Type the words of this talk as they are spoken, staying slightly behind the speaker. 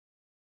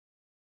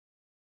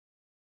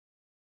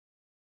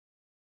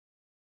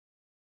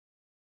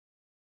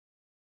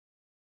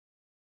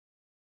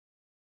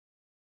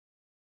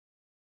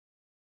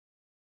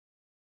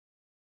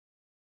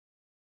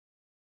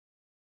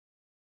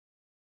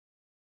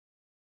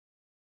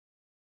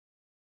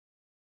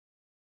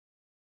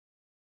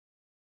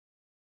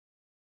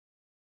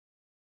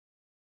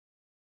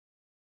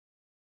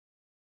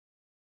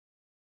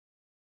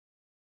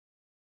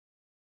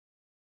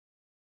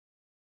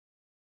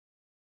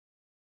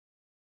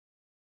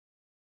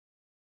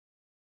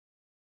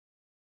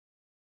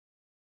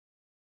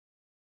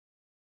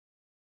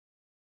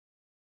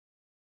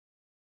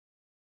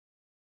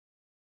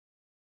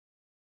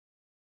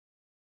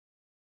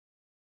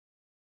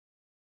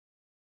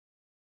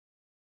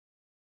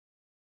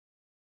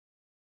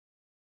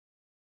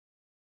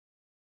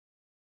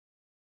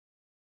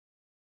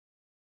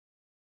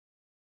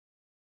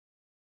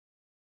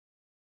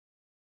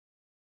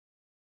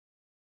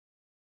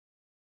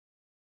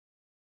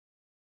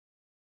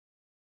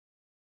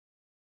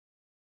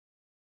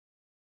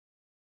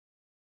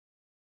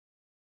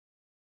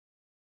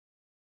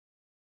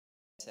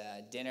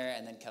dinner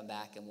and then come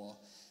back and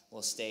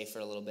we'll stay for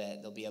a little bit.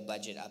 There'll be a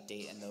budget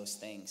update and those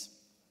things.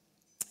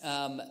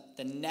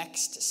 The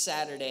next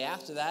Saturday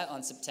after that,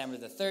 on September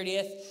the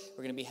 30th,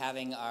 we're going to be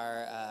having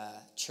our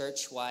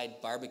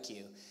church-wide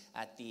barbecue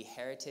at the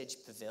Heritage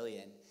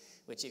Pavilion,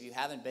 which, if you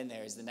haven't been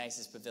there, is the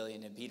nicest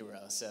pavilion in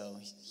Peterborough, so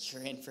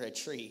you're in for a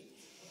treat.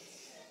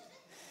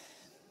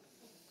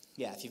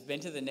 Yeah, if you've been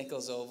to the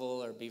Nichols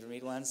Oval or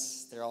Beavermead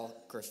ones, they're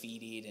all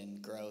graffitied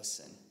and gross,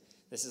 and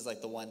this is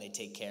like the one they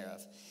take care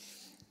of.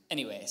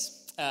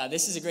 Anyways,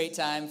 this is a great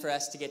time for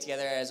us to get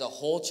together as a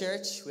whole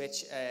church,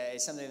 which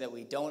is something that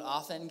we don't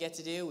often get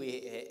to do.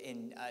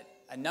 In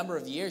a number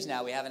of years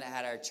now, we haven't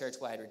had our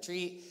church-wide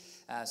retreat,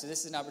 so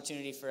this is an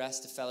opportunity for us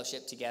to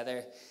fellowship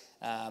together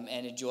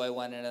and enjoy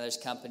one another's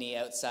company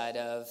outside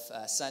of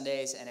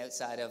Sundays and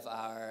outside of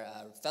our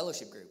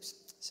fellowship groups.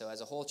 So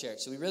as a whole church.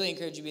 So we really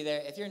encourage you to be there.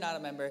 If you're not a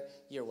member,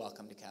 you're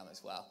welcome to come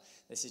as well.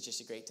 This is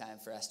just a great time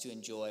for us to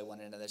enjoy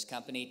one another's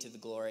company to the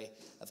glory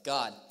of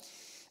God.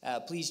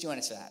 Please join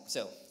us for that.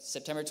 So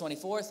September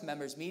 24th,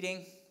 members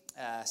meeting.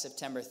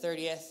 September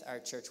 30th, our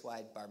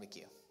church-wide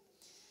barbecue.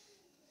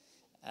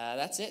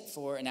 That's it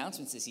for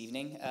announcements this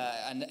evening.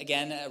 And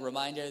again, a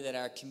reminder that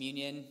our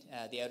communion,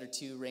 the outer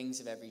two rings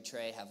of every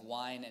tray have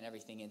wine, and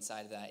everything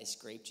inside of that is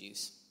grape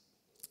juice.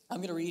 I'm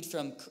going to read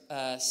from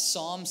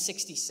Psalm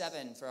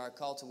 67 for our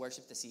call to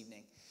worship this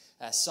evening.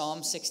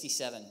 Psalm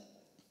 67.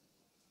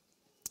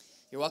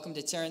 You're welcome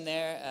to turn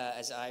there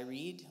as I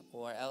read,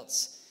 or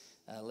else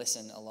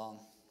listen along.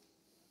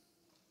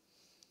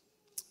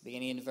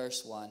 Beginning in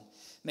verse 1.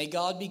 May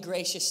God be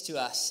gracious to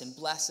us and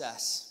bless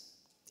us,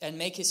 and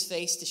make his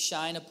face to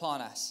shine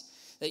upon us,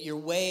 that your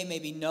way may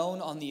be known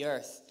on the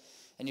earth,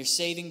 and your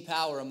saving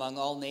power among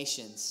all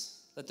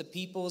nations. Let the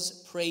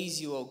peoples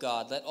praise you, O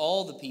God. Let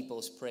all the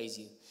peoples praise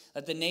you.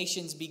 Let the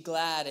nations be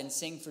glad and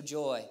sing for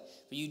joy,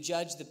 for you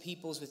judge the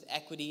peoples with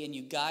equity, and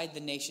you guide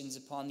the nations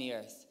upon the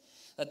earth.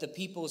 Let the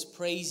peoples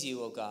praise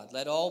you, O God.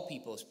 Let all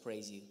peoples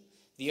praise you.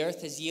 The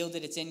earth has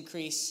yielded its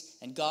increase,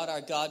 and God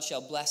our God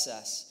shall bless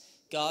us.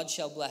 God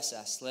shall bless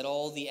us. Let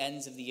all the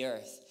ends of the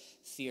earth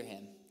fear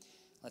him.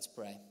 Let's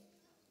pray.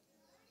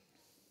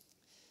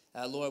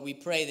 Lord, we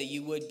pray that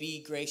you would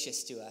be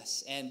gracious to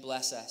us and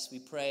bless us. We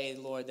pray,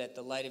 Lord, that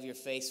the light of your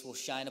face will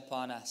shine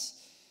upon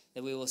us,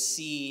 that we will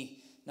see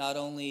not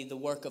only the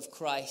work of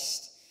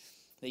Christ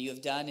that you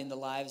have done in the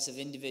lives of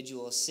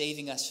individuals,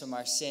 saving us from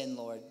our sin,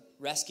 Lord,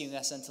 rescuing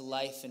us unto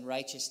life and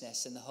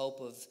righteousness and the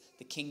hope of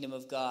the kingdom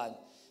of God.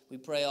 We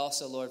pray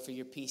also, Lord, for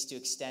your peace to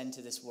extend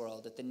to this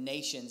world, that the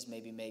nations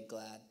may be made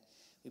glad.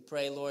 We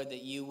pray, Lord,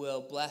 that you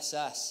will bless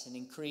us and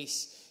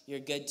increase your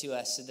good to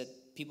us so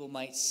that people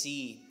might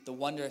see the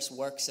wondrous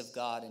works of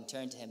God and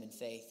turn to him in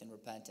faith and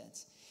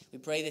repentance. We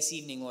pray this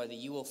evening, Lord, that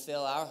you will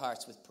fill our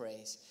hearts with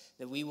praise,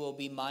 that we will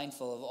be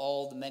mindful of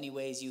all the many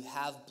ways you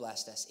have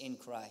blessed us in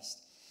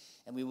Christ,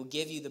 and we will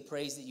give you the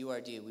praise that you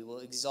are due. We will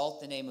exalt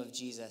the name of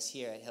Jesus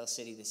here at Hill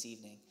City this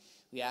evening.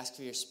 We ask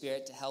for your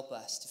Spirit to help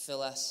us, to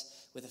fill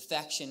us with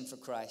affection for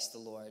Christ the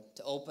Lord,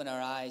 to open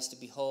our eyes to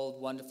behold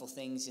wonderful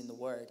things in the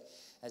Word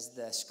as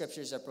the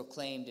Scriptures are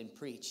proclaimed and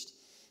preached.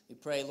 We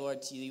pray, Lord,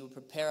 you would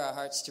prepare our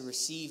hearts to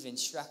receive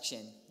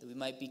instruction, that we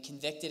might be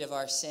convicted of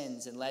our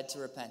sins and led to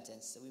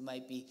repentance, that we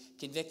might be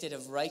convicted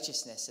of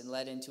righteousness and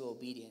led into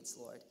obedience,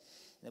 Lord,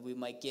 and that we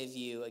might give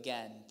you,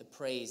 again, the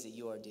praise that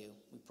you are due.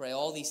 We pray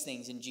all these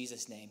things in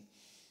Jesus' name.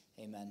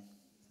 Amen.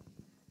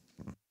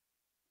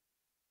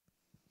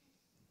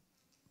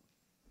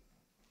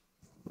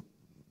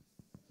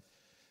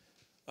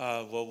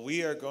 Well,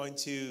 we are going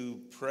to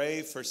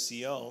pray for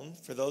Sion.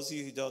 For those of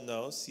you who don't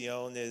know,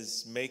 Sion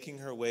is making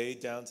her way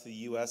down to the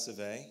U.S. of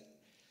A.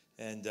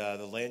 and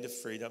the land of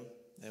freedom,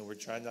 and we're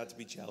trying not to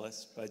be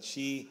jealous. But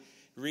she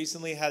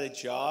recently had a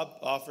job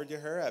offered to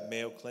her at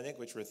Mayo Clinic,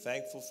 which we're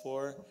thankful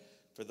for.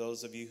 For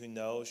those of you who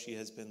know, she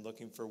has been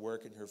looking for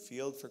work in her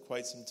field for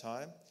quite some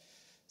time.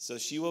 So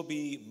she will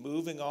be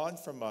moving on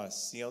from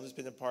us. Sion has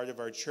been a part of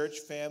our church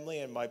family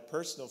and my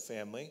personal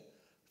family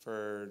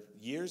for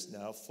years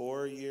now,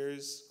 4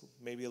 years,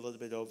 maybe a little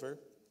bit over.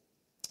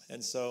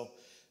 And so,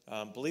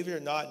 believe it or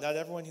not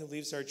everyone who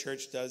leaves our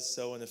church does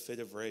so in a fit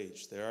of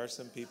rage. There are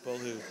some people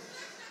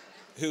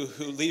who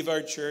leave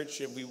our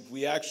church, and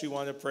we actually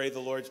want to pray the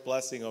Lord's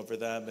blessing over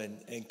them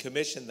and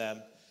commission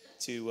them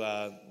to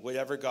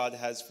whatever God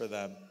has for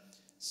them.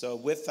 So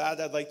with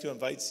that, I'd like to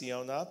invite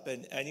Sion up,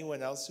 and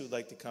anyone else who'd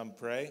like to come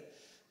pray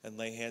and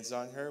lay hands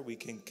on her, we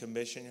can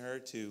commission her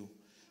to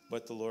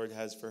what the Lord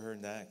has for her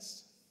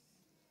next.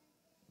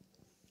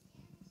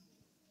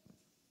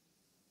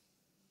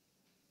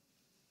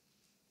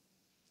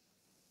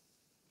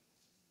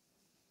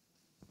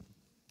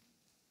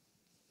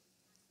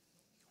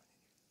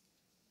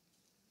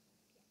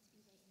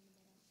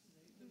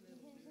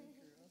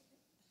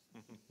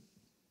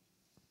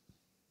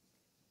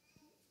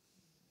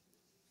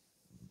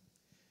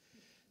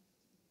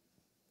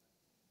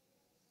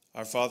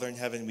 Our Father in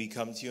heaven, we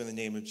come to you in the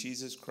name of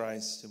Jesus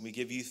Christ, and we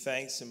give you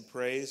thanks and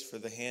praise for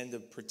the hand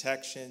of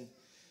protection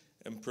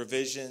and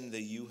provision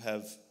that you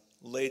have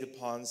laid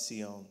upon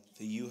Sion,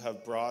 that you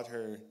have brought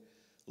her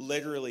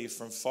literally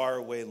from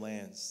faraway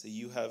lands, that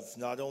you have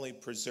not only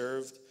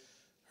preserved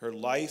her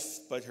life,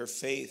 but her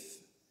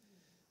faith,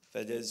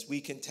 that as we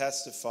can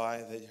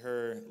testify that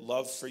her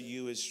love for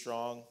you is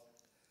strong,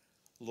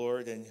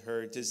 Lord, and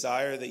her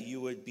desire that you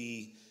would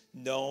be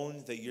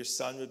known, that your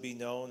Son would be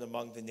known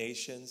among the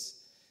nations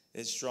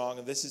is strong.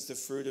 And this is the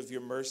fruit of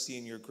your mercy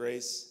and your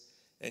grace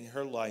in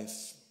her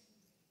life.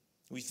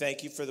 We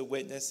thank you for the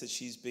witness that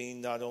she's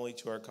been not only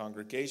to our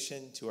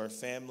congregation, to our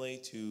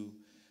family, to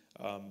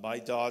my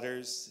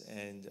daughters,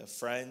 and a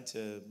friend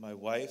to my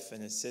wife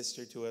and a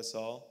sister to us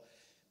all.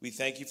 We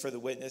thank you for the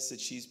witness that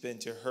she's been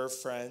to her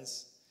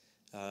friends,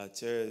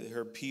 to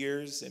her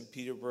peers in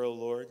Peterborough,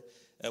 Lord.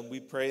 And we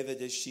pray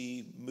that as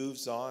she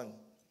moves on,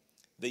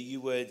 that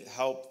you would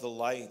help the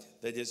light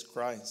that is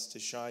Christ to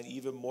shine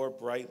even more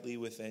brightly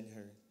within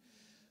her.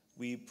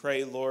 We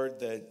pray, Lord,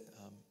 that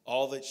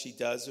all that she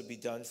does would be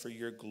done for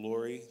your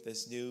glory.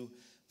 This new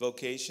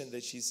vocation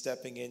that she's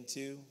stepping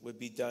into would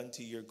be done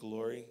to your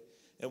glory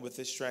and with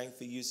the strength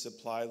that you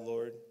supply,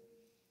 Lord.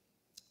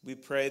 We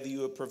pray that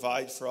you would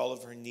provide for all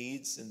of her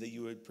needs and that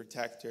you would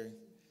protect her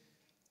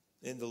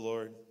in the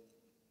Lord.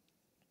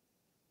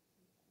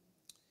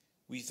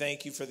 We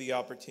thank you for the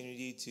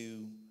opportunity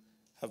to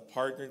have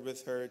partnered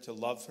with her, to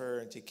love her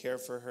and to care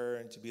for her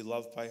and to be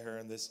loved by her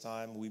in this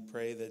time. We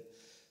pray that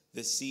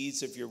the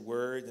seeds of your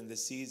word and the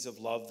seeds of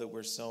love that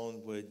were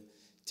sown would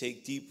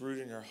take deep root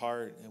in her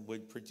heart and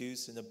would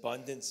produce an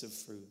abundance of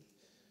fruit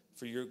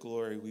for your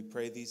glory. We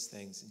pray these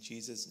things in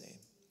Jesus' name,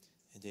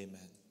 and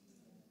amen.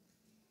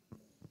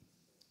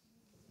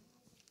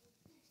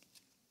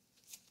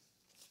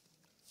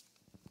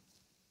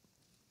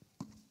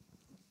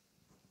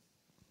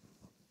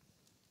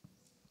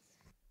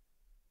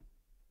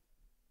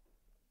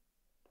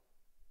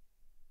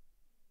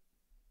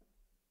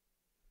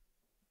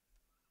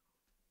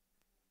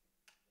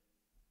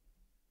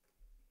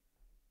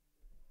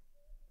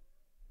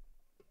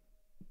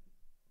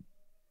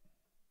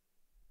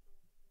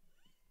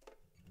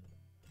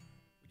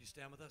 Would you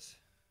stand with us?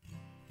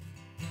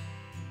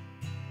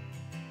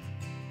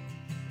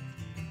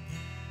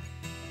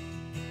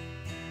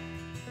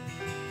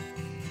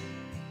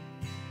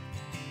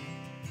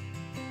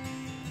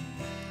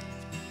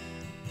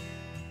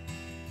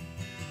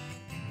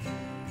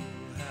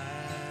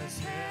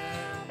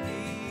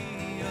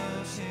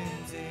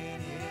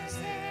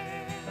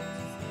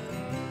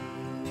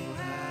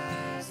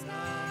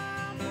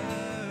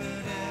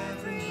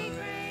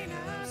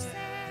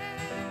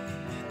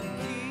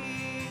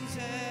 Kings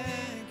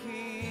and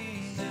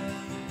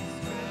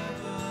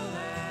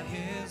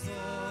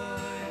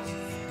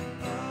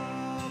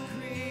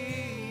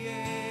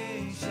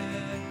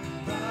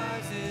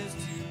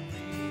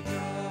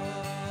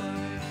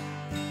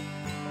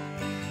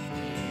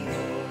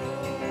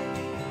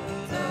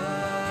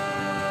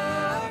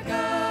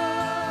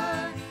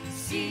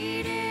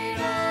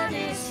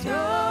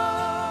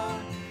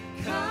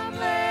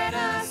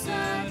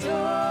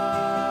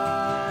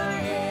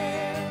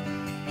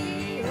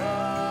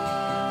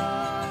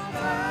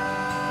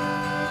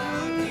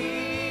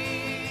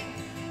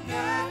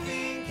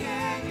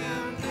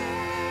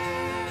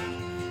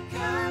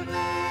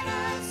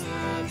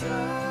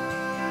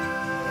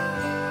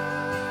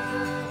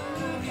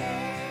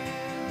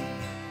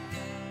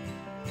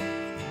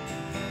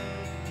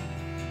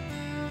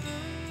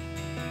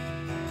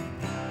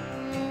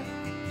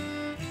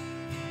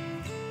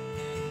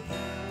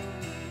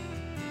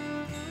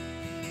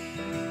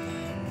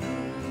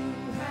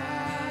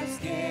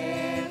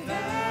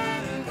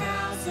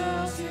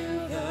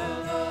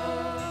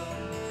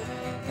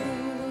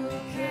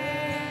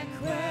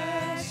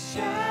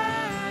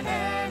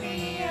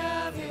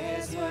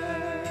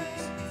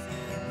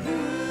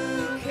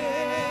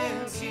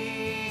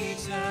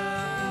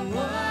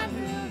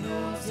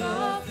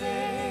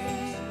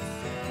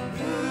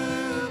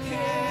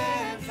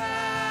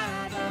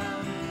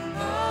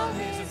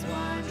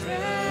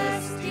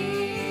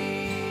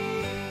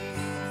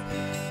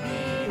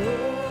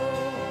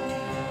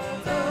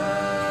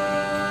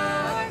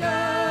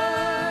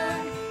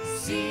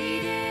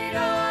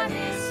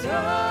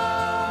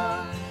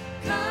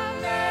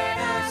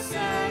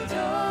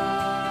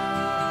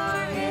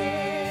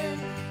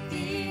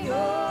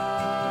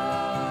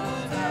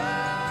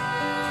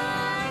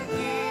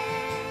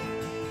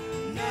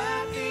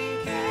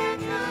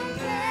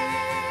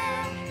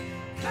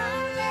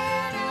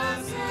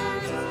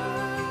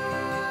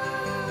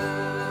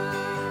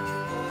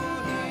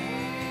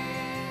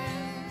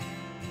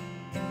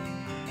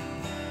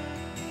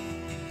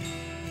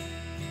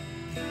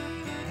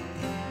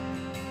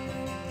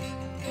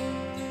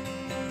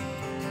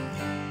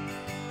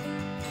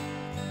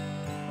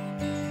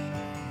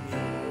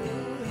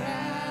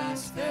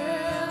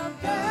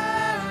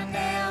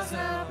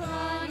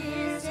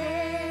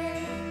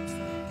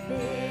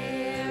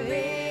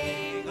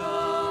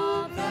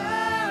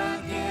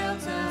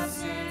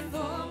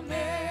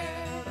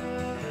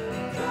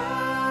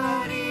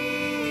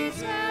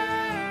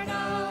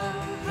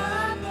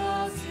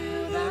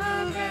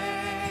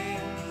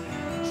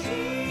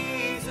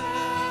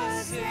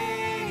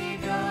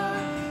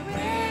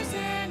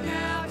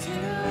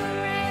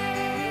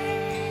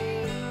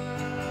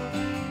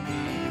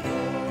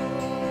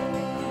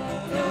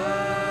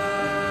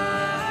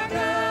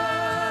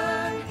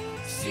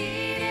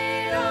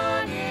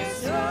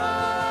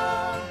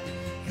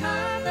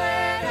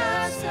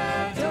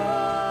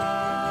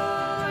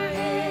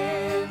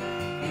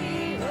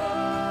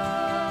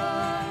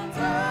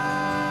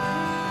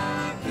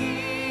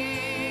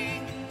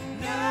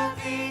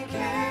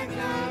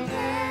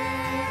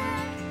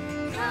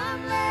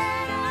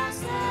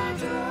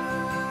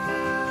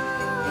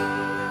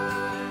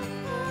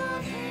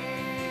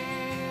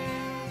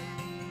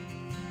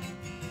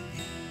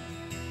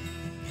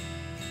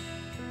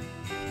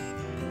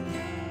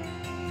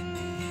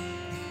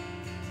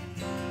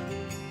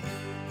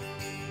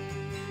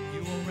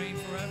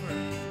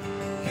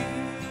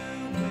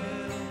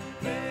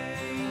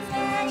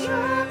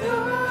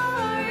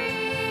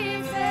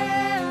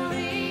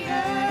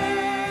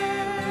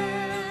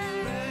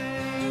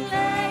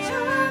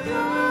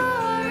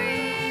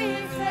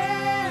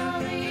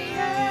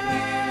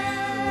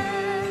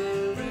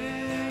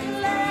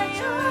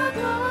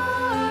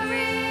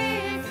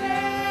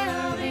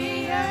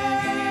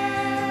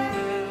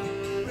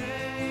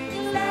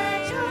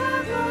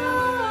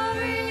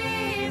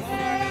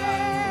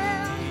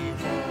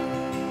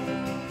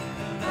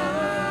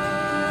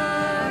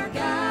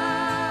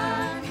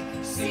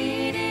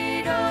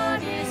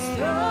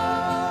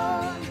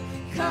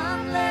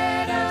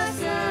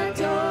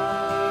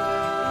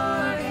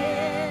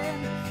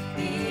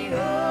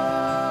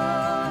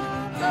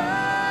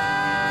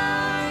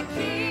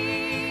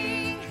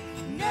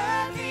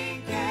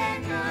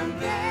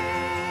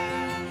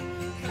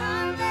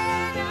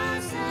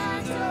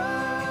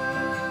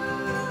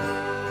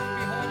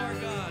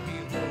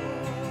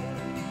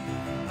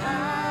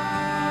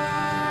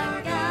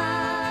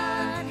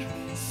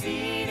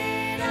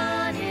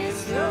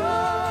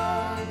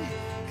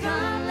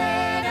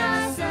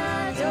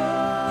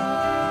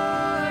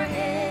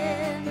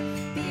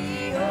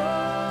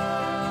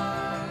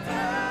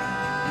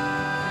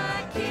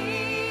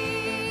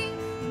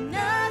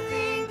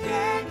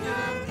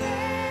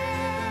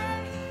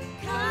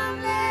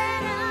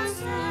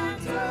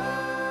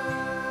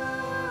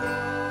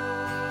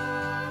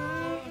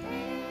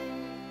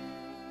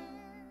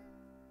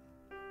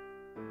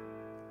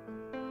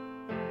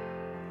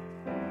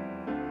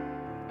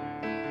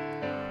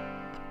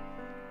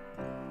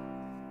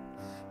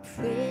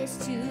Praise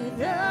to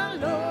the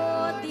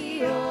Lord,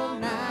 the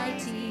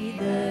Almighty,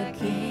 the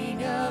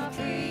King of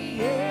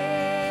creation.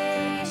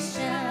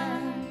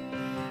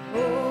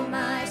 Oh,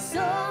 my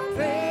soul,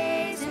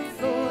 praise Him,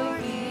 for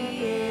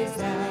He is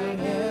thy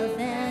health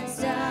and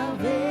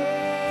salvation.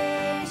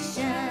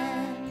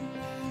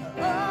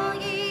 All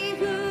ye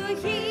who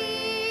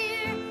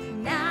hear,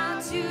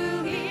 now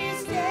to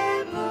His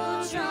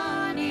temple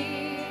draw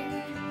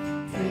near.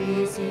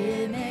 Praise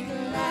Him in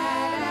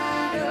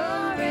glad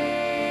adoration.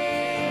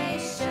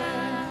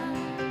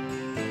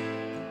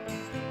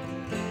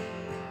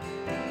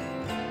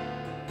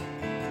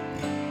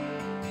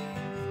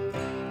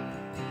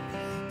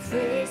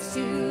 Praise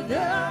to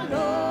the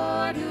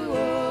Lord, who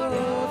o'er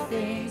all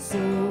things so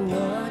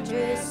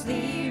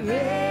wondrously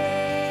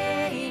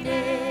reigneth,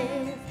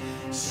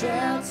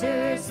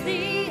 shelters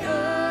thee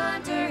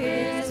under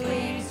His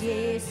wings,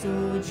 yea,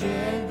 so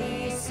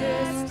gently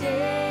sustaineth.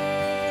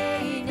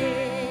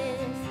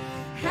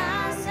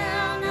 Hast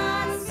thou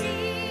not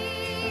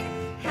seen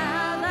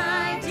how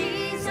thy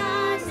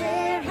desires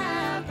there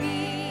have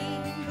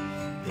been,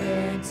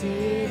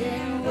 granted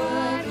in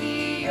what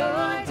He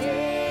ordaineth?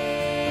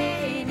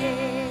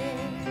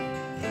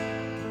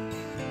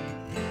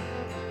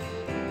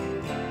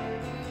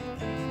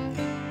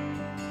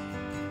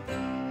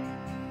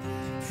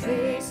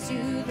 Praise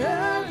to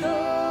the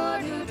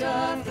Lord, who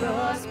doth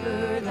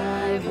prosper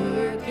thy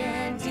work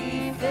and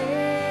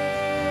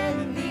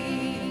defend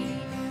thee.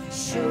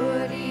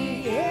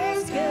 Surely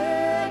His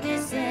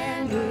goodness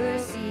and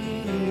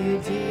mercy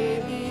here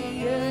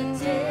daily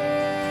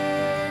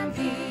attend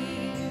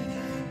thee.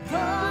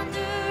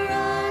 Ponder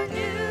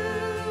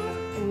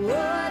anew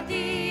what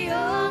the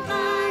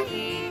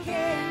Almighty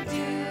can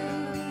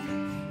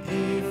do,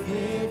 if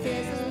with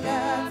His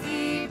love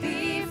He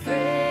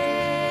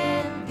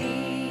befriend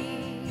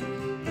thee.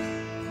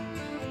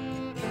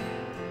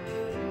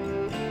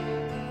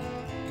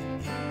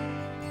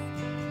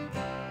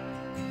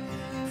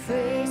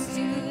 Praise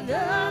to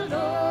the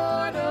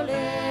Lord, oh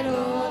let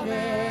all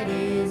that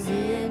is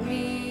in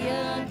me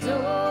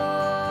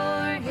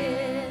adore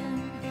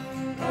Him.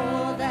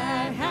 All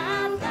that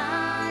hath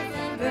life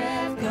and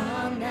breath,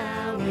 come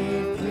now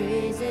with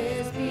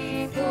praises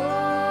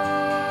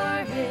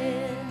before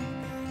Him.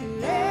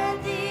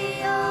 Let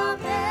the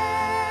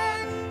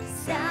amen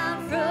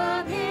sound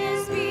from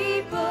His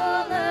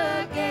people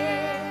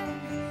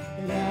again.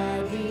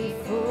 Let me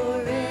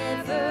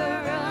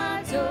forever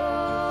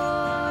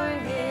adore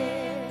Him.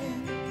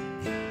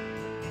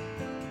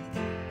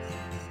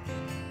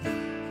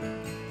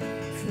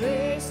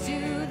 Praise to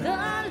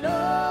the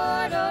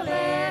Lord, oh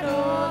let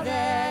all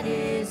that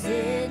is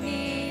in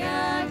me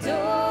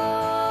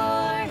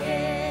adore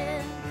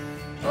Him.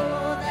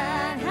 All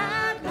that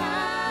hath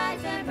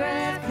life and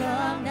breath,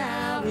 come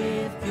now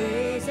with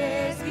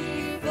praises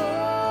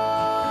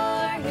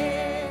before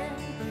Him.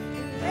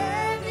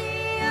 Let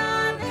the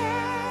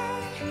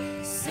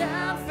amen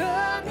sound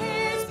from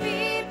His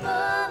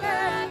people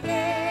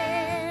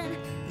again.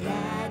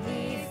 Let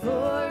me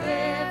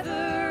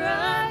forever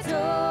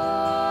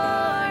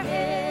adore Him.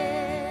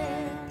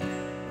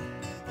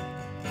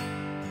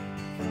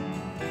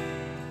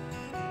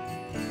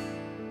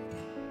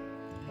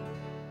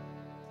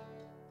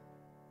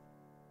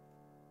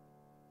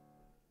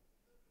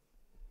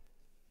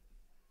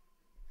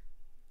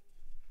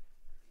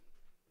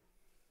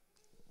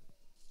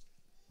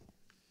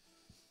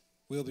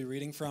 We'll be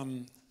reading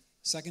from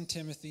 2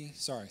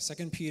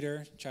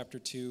 Peter chapter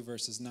 2,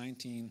 verses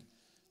 19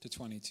 to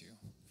 22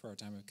 for our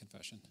time of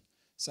confession.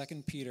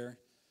 2 Peter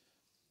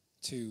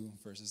 2,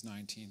 verses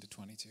 19 to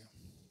 22.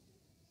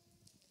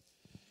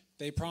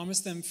 They promise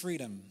them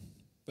freedom,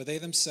 but they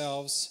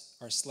themselves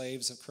are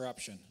slaves of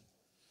corruption.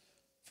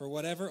 For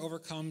whatever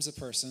overcomes a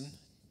person,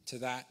 to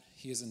that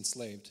he is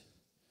enslaved.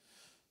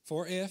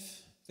 For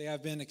if they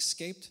have been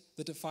escaped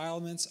the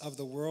defilements of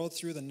the world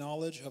through the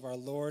knowledge of our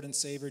Lord and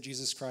Savior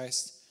Jesus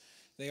Christ,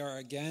 they are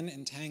again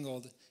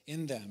entangled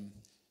in them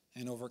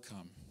and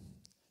overcome.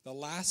 The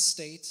last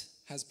state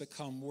has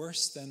become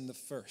worse than the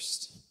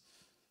first.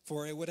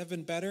 For it would have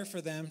been better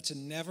for them to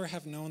never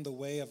have known the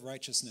way of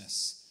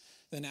righteousness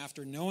than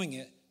after knowing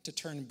it to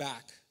turn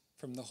back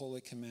from the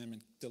holy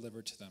commandment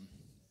delivered to them.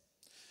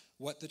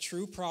 What the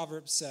true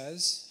proverb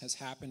says has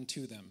happened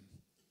to them.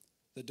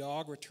 The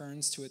dog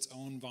returns to its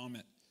own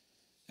vomit,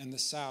 and the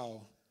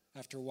sow,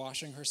 after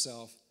washing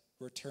herself,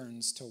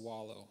 returns to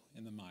wallow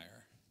in the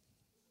mire.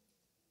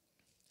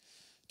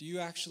 Do you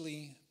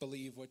actually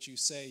believe what you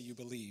say you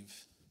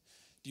believe?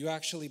 Do you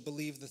actually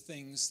believe the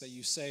things that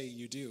you say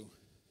you do?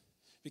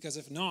 Because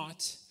if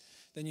not,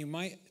 then you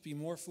might be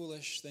more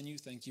foolish than you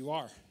think you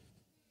are.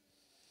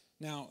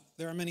 Now,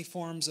 there are many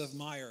forms of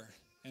mire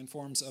and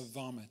forms of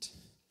vomit.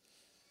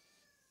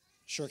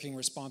 Shirking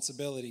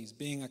responsibilities,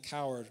 being a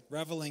coward,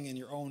 reveling in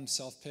your own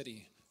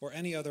self-pity, or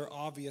any other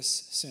obvious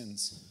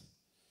sins.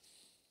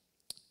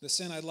 The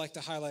sin I'd like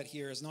to highlight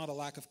here is not a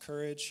lack of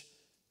courage,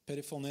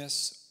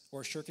 pitifulness,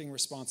 or shirking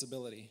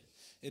responsibility.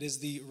 It is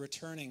the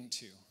returning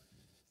to.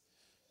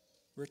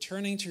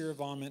 Returning to your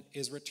vomit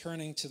is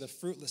returning to the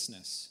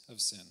fruitlessness of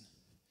sin.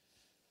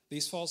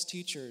 These false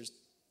teachers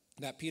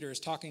that Peter is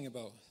talking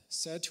about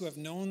said to have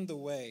known the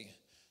way,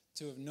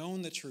 to have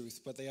known the truth,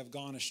 but they have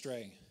gone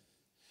astray.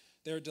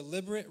 Their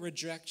deliberate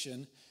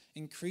rejection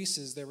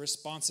increases their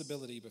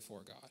responsibility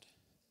before God,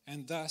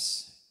 and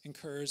thus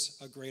incurs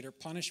a greater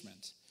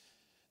punishment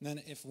than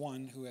if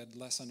one who had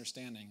less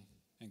understanding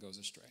and goes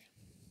astray.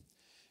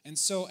 And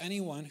so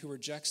anyone who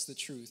rejects the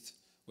truth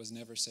was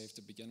never saved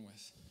to begin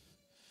with.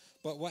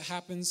 But what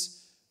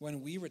happens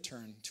when we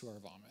return to our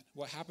vomit?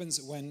 What happens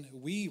when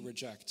we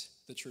reject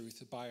the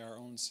truth by our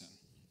own sin?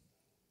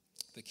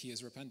 The key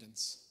is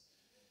repentance.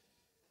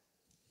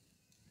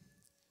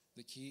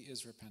 The key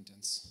is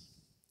repentance.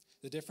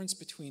 The difference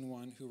between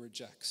one who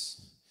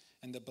rejects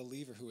and the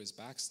believer who is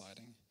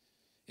backsliding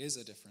is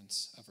a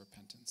difference of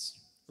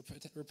repentance.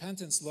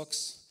 Repentance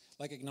looks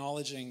like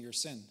acknowledging your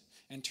sin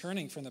and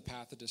turning from the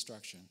path of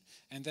destruction,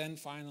 and then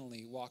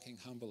finally walking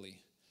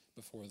humbly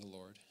before the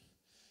Lord.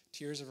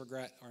 Tears of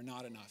regret are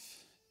not enough.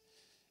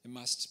 It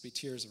must be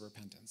tears of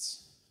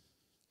repentance.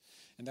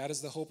 And that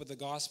is the hope of the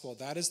gospel.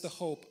 That is the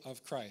hope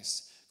of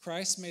Christ.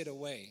 Christ made a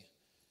way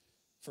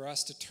for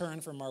us to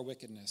turn from our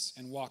wickedness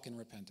and walk in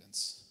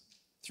repentance.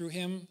 Through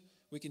him,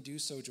 we can do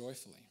so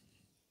joyfully.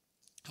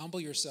 Humble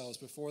yourselves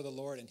before the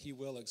Lord, and he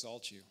will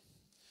exalt you.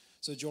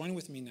 So join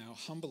with me now,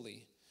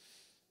 humbly,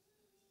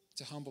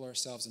 to humble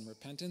ourselves in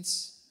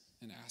repentance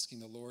and asking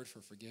the Lord for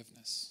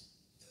forgiveness.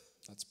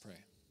 Let's pray.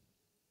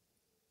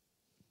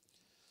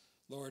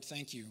 Lord,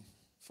 thank you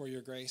for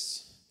your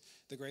grace,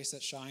 the grace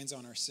that shines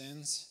on our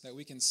sins, that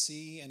we can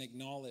see and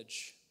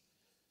acknowledge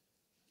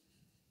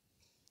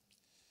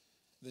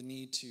the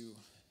need to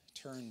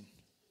turn,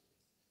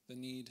 the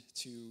need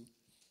to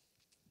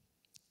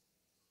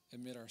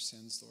admit our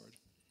sins, Lord.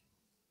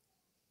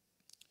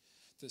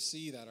 To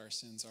see that our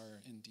sins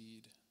are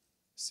indeed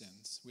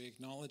sins. We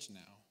acknowledge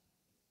now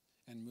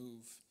and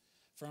move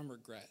from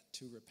regret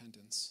to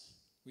repentance.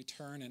 We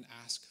turn and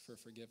ask for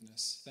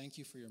forgiveness. Thank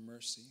you for your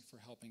mercy, for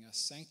helping us.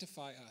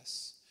 Sanctify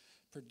us.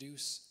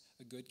 Produce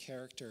a good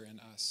character in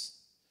us.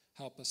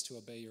 Help us to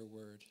obey your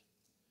word.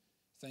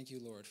 Thank you,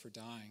 Lord, for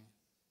dying,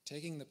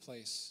 taking the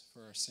place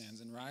for our sins,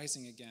 and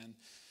rising again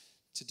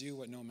to do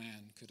what no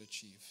man could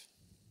achieve.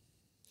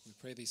 We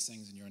pray these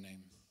things in your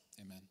name.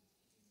 Amen.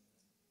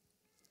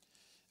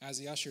 As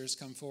the ushers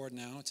come forward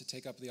now to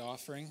take up the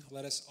offering,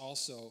 let us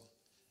also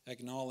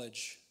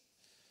acknowledge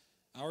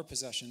our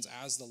possessions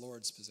as the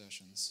Lord's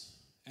possessions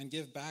and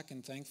give back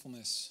in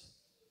thankfulness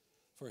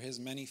for his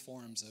many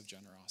forms of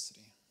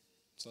generosity.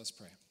 So let's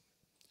pray.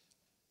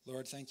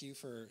 Lord, thank you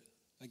for,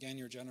 again,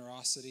 your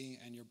generosity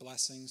and your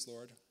blessings,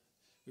 Lord.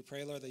 We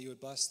pray, Lord, that you would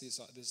bless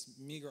this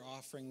meager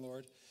offering,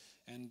 Lord,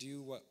 and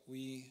do what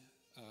we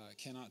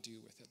cannot do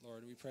with it,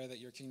 Lord. We pray that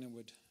your kingdom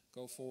would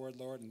go forward,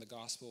 Lord, and the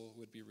gospel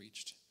would be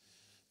reached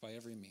by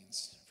every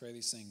means. Pray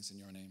these things in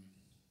your name.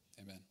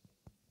 Amen.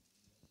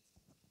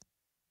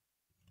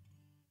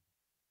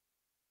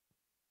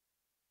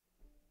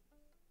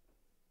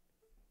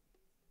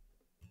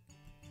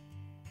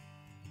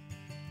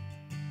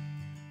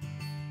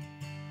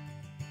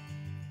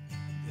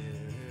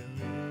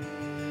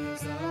 There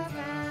is a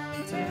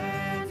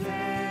fountain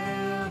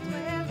filled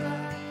with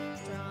blood,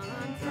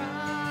 drawn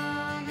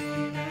from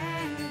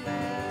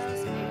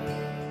Emmanuel's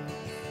hands,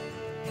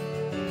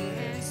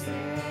 and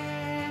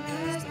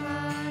sinners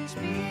plunge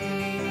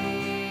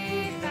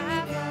beneath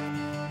that flood.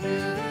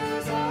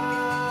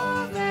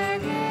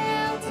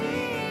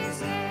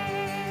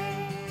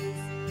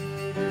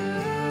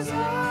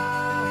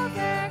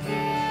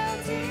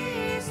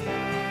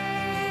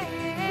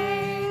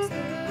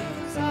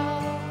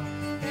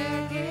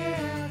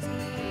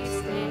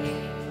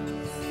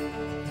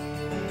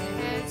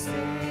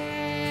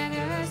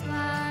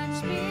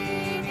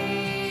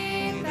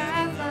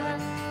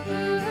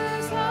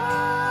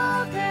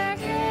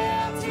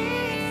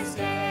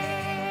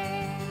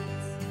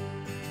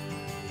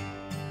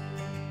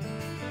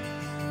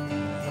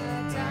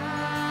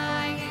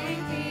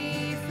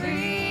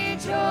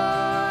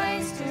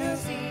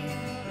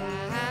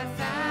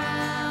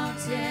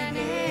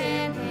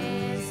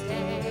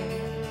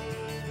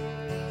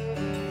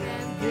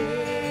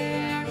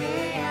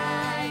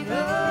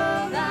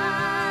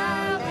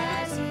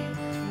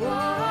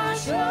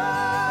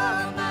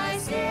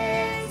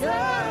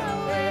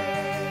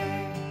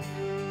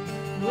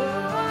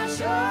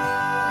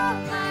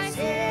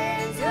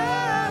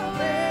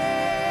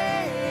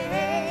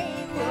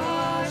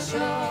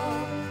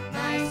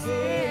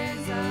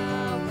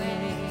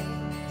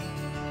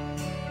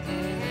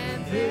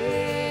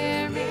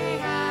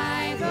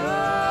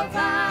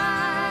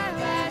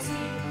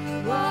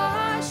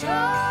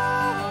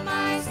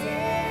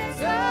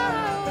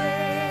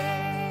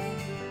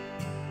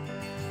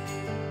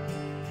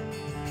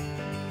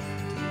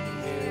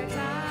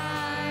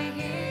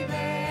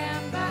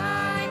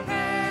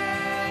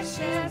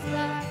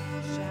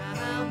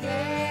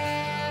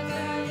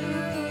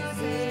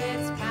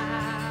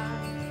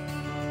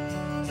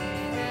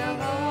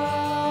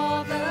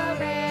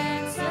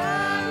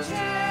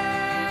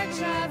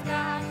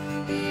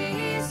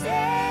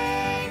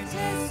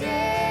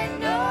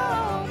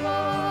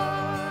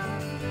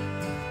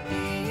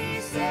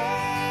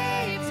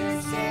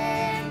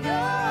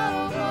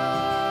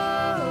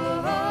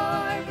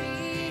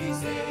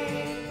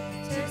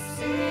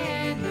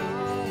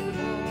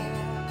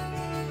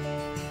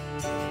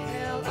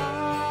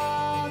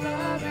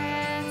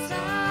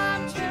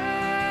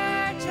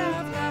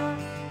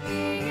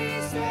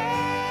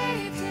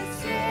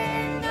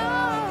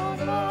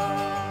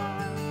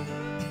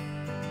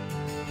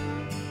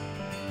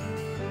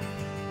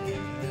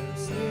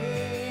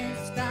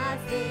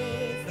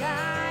 faith,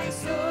 thy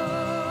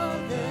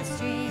soul the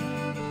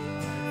stream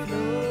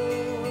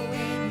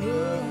flowing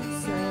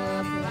wounds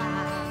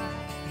supply.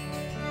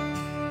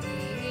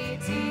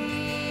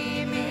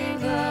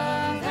 Redeeming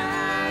love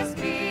has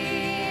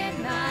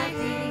been my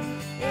theme,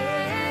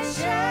 and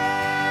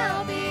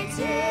shall be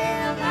till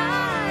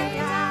I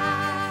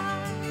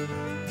die,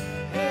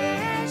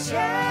 and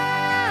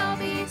shall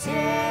be till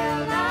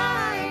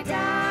I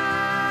die,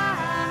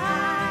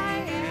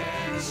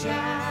 and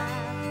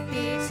shall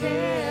be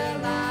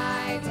till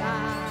I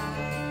die.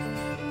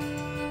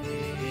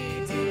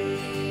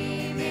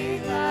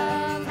 Redeeming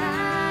love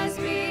has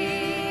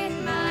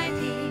been my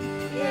theme,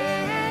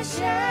 and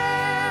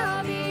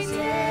shall be till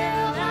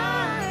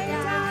I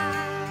die.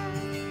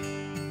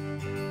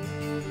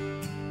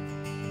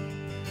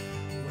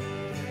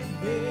 When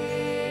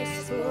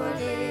this poor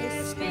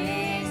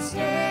lisping,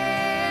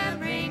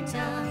 stammering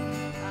tongue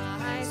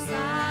I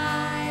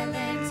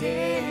silent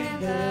in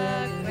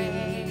the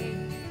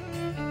grave,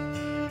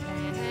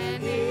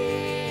 and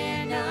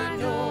in a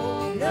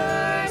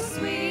nobler,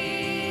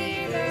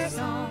 sweeter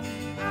song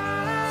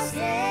I'll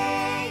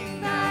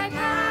sing thy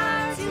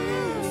power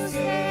to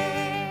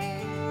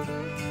save.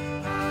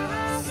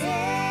 I'll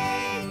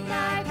sing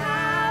thy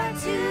power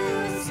to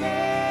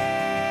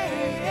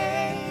save.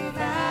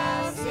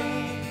 I'll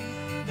sing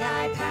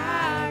thy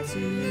power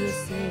to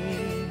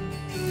save.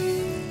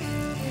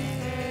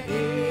 And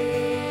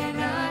in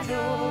a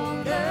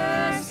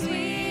nobler,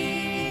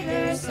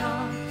 sweeter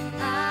song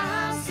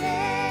I'll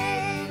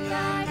sing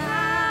thy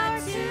power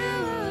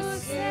to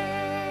save.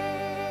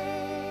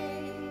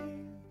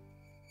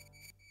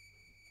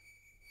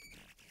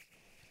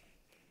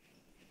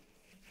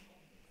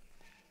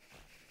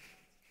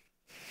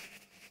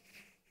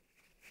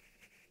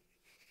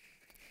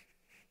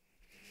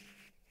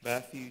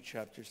 Matthew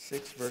chapter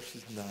 6,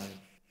 verses 9.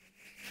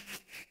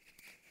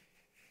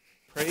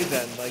 Pray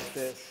then like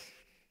this.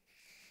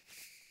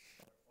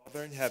 Our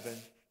Father in heaven,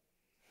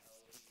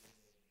 hallowed be your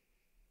name.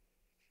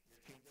 Your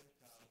kingdom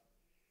come,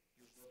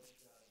 your will be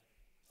done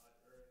on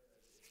earth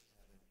as it is in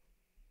heaven.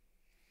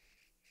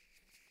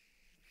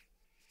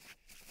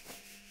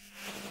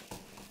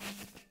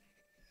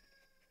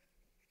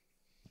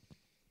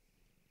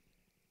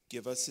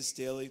 Give us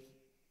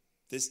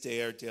this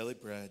day our daily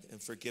bread,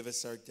 and forgive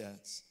us our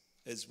debts,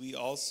 as we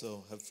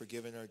also have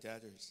forgiven our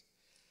debtors.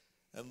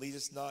 And lead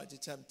us not into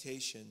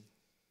temptation,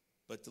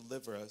 but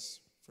deliver us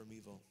from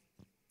evil.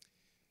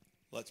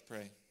 Let's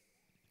pray.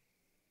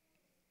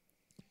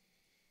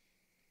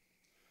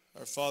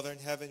 Our Father in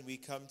heaven, we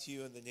come to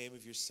you in the name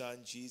of your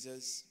Son,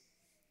 Jesus,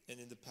 and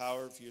in the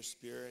power of your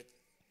Spirit.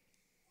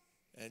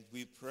 And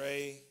we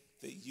pray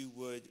that you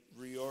would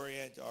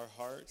reorient our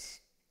hearts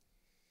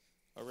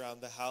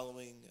around the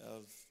hallowing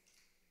of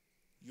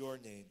your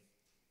name.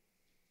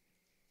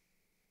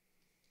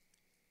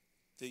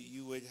 That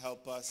you would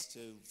help us to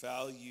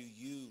value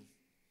you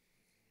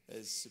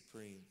as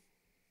supreme.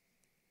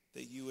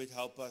 That you would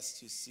help us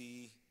to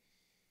see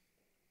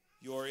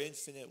your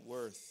infinite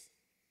worth.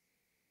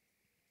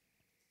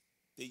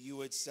 That you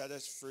would set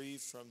us free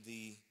from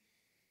the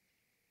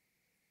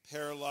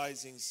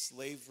paralyzing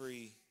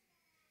slavery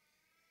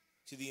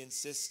to the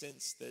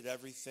insistence that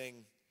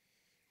everything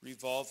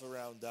revolve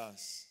around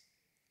us,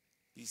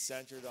 be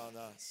centered on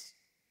us.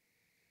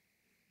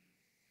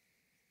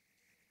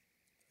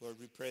 Lord,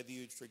 we pray that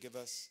you'd forgive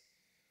us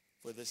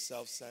for this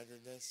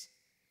self-centeredness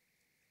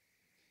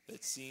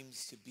that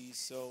seems to be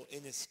so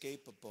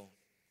inescapable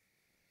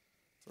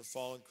for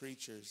fallen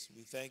creatures.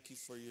 We thank you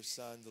for your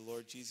Son, the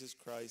Lord Jesus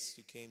Christ,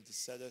 who came to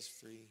set us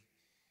free,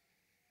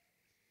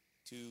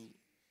 to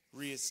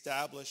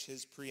reestablish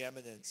his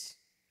preeminence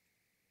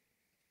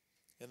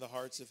in the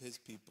hearts of his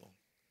people.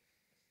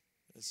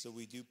 And so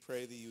we do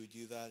pray that you would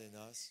do that in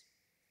us,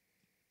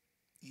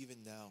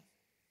 even now.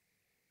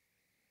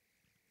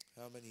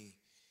 How many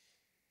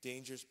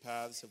dangerous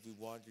paths have we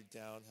wandered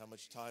down? How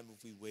much time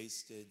have we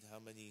wasted? How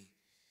many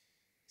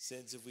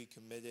sins have we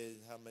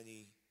committed? How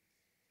many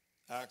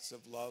acts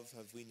of love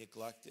have we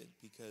neglected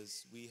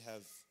because we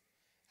have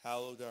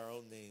hallowed our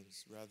own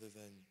names rather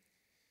than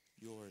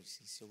yours?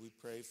 And so we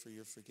pray for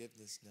your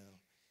forgiveness now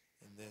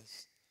in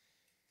this.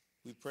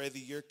 We pray that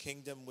your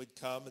kingdom would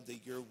come and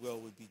that your will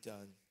would be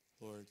done,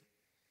 Lord.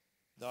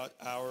 Not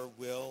our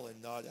will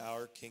and not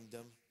our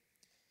kingdom.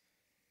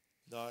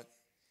 Not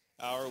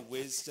our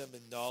wisdom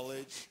and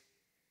knowledge.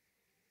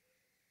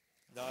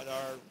 Not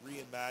our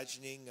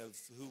reimagining of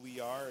who we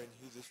are and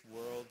who this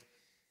world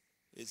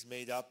is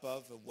made up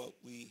of and what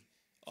we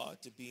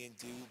ought to be and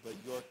do, but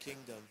your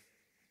kingdom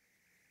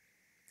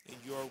and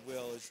your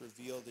will is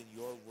revealed in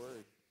your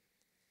word.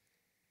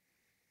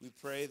 We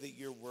pray that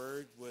your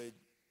word would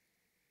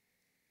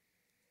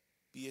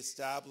be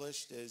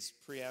established as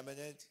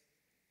preeminent,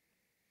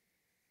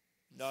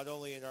 not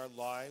only in our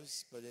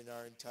lives, but in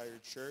our entire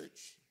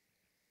church,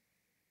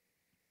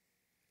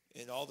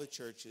 in all the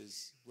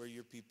churches where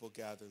your people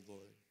gather,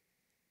 Lord.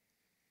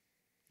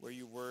 Where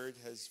your word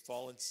has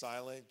fallen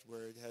silent,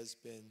 where it has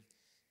been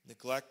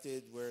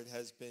neglected, where it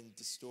has been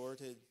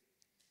distorted,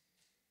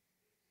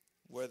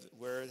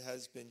 where it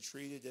has been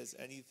treated as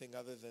anything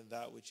other than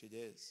that which it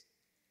is.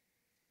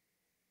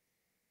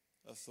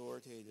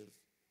 Authoritative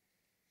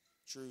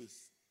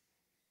truth.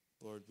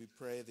 Lord, we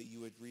pray that you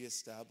would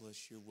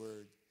reestablish your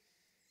word.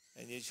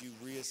 And as you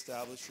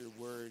reestablish your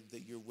word,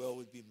 that your will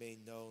would be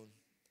made known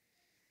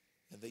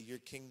and that your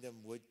kingdom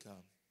would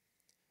come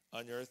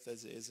on earth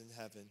as it is in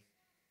heaven.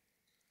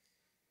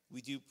 We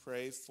do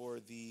pray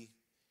for the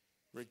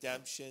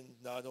redemption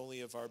not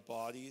only of our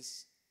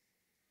bodies,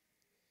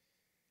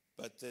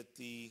 but that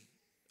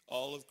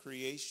all of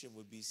creation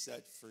would be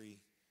set free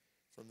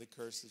from the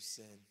curse of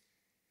sin.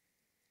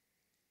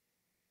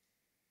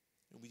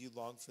 And we do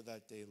long for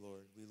that day,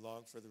 Lord. We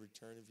long for the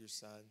return of your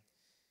Son,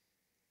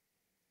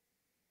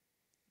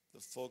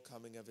 the full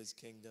coming of his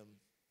kingdom,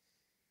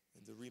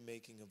 and the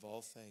remaking of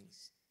all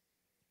things,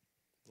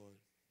 Lord.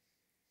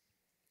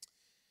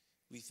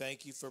 We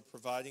thank you for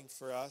providing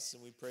for us,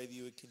 and we pray that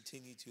you would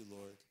continue to,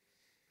 Lord,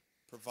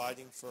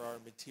 providing for our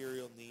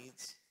material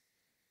needs,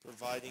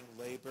 providing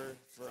labor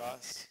for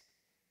us.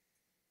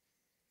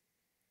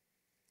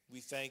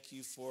 We thank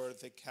you for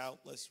the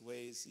countless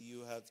ways that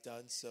you have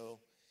done so,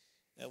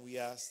 and we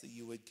ask that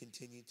you would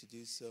continue to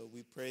do so.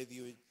 We pray that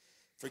you would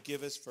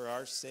forgive us for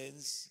our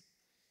sins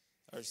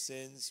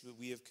that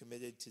we have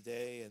committed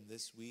today and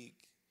this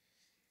week.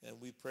 And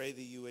we pray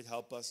that you would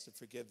help us to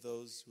forgive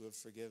those who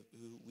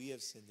we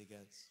have sinned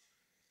against,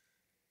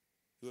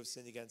 who have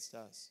sinned against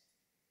us.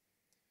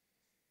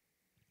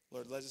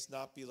 Lord, let us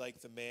not be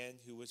like the man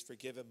who was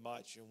forgiven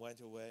much and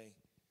went away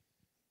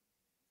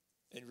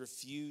and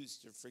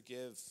refused to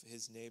forgive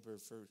his neighbor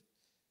for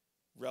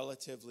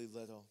relatively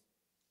little.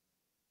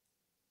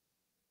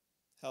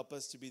 Help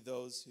us to be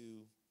those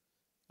who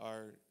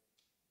are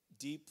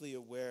deeply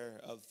aware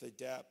of the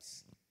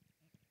depths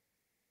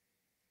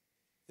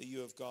that you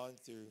have gone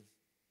through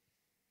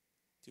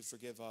to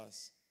forgive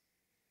us.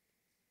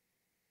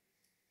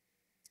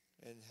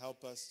 And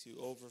help us to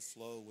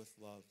overflow with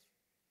love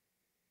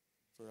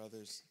for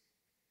others.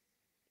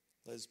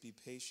 Let us be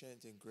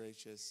patient and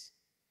gracious,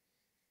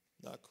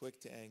 not quick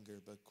to anger,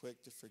 but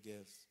quick to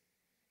forgive,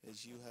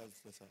 as you have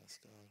with us,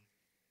 God.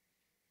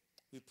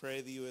 We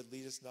pray that you would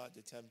lead us not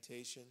to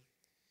temptation,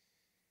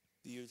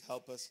 that you would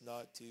help us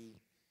not to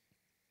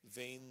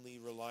vainly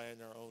rely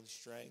on our own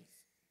strength,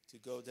 to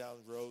go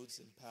down roads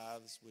and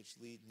paths which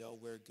lead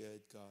nowhere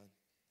good, God.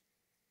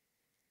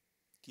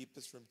 Keep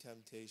us from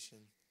temptation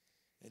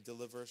and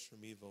deliver us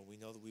from evil. We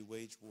know that we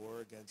wage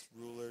war against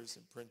rulers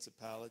and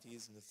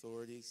principalities and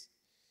authorities.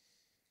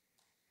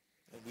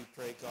 And we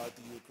pray, God,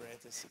 that you would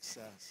grant us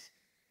success.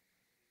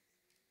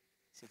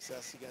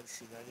 Success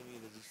against an enemy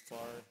that is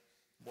far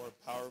more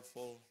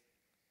powerful,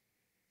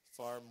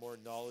 far more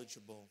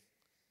knowledgeable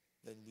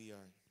than we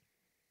are.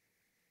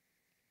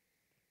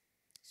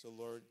 So,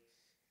 Lord,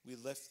 we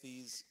lift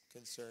these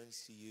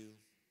concerns to you.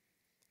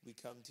 We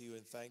come to you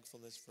in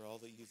thankfulness for all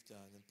that you've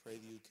done and pray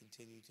that you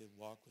continue to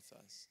walk with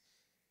us.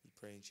 We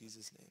pray in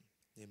Jesus' name.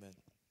 Amen.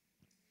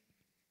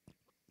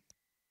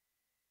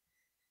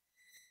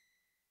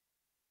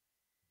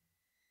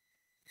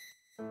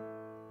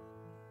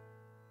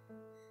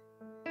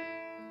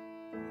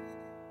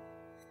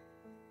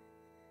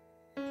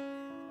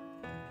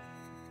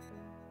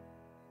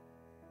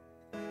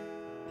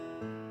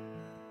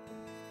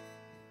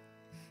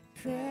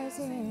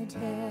 Present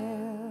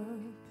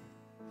help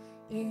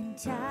in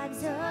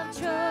times of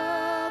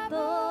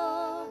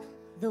trouble,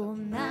 though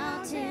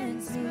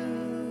mountains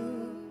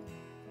move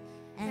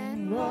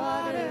and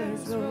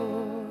waters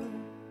roar.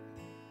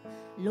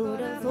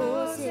 Lord of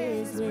hosts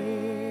is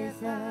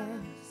with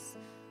us,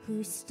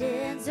 who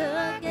stands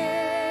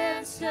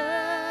against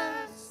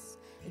us?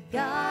 The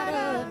God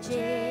of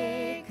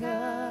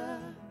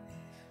Jacob,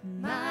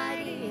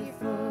 mighty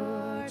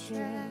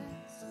fortress.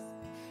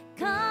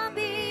 Come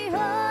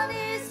behold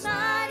his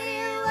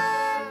mighty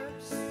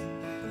works,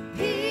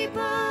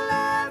 people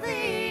of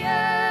the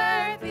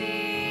earth,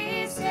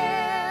 be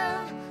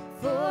still,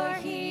 for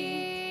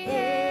he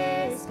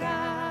is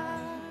God.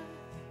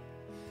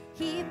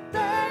 He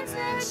burns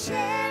the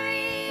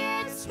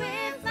chariots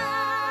with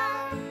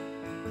fire,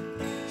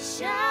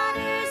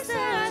 shatters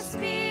the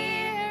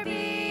spear,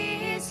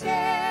 be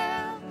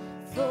still,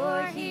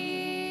 for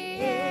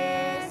he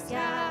is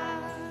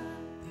God.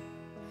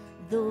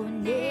 Though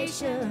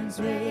nations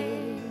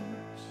rage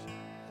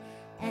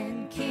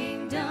and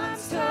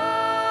kingdoms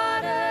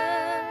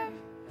totter,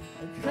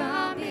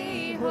 come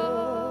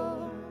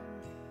behold,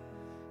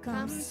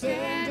 come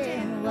stand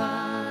and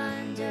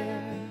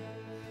wonder.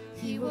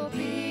 He will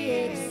be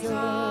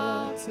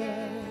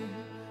exalted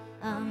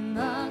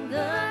among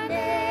the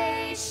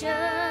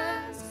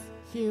nations.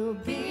 He'll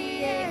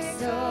be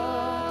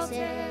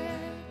exalted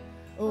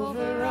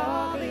over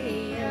all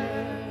the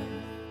earth.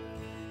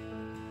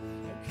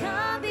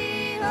 Come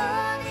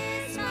behold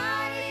his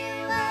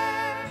mighty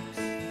works,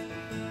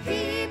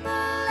 people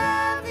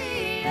of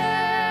the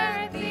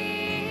earth,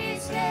 be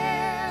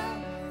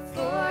still,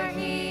 for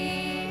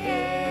he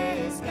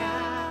is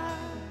God.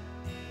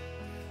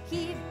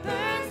 He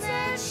burns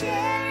the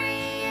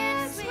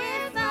chariots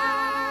with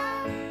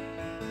fire,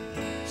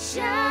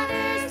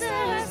 shatters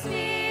the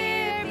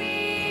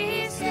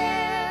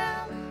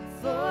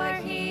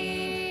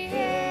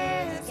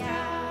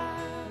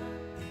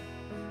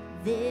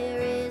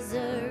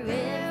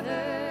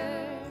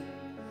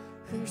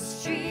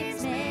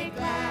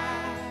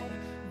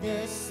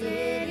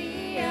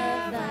city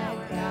of our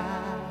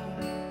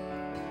God.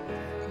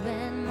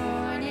 When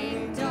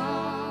morning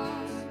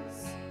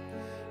dawns,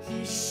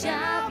 he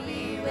shall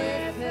be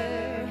with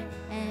her,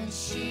 and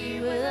she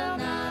will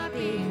not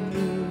be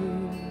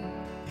moved.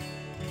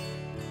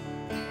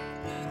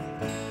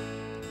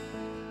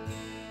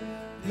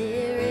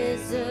 There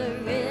is a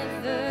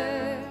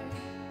river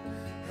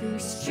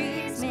whose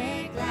streams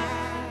make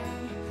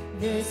glad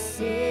the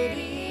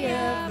city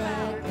of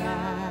our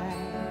God.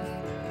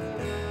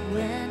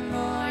 When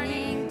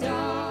morning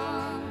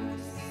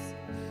dawns,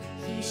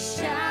 he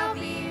shall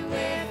be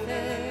with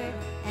her,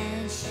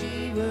 and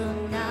she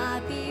will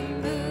not be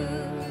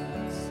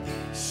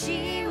moved.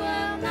 She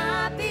will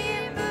not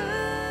be moved.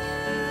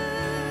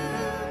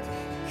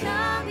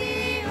 Come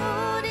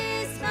behold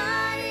his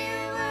mighty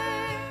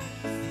works.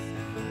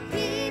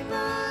 People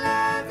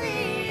of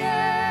the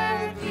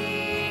earth,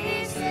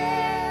 be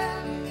still,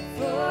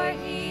 for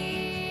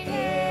he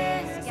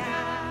is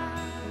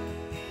God.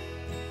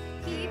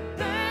 He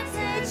burns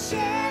the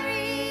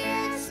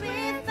chariots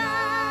with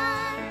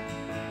fire,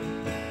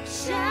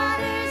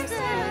 shatters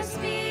the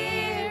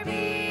spear,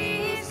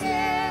 be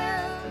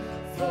still,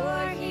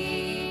 for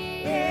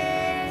he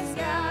is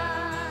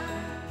God.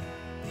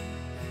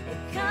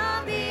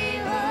 Come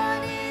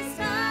behold his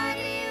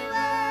mighty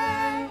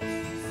works.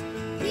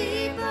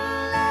 People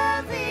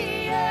of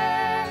the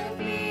earth,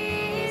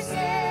 be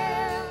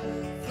still,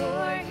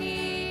 for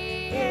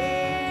he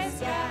is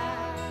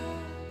God.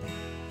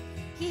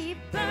 He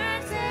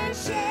burns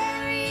the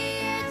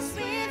chariots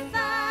with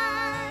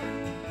fire,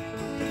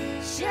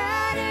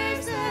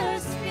 shatters the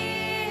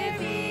spear,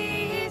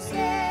 be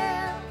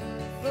still,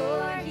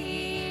 for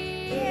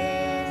he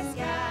is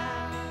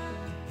God.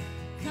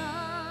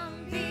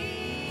 Come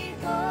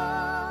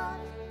behold,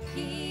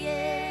 he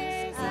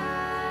is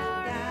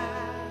our God.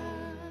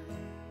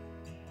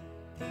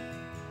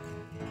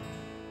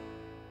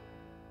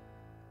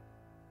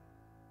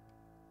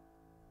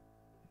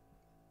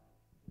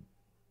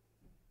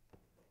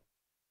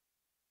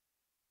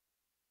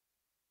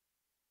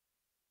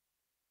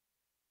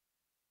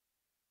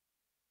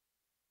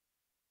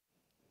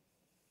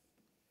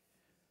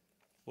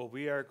 Well,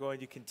 we are going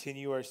to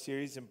continue our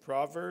series in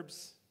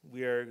Proverbs.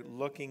 We are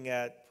looking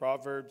at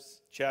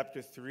Proverbs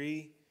chapter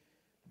 3,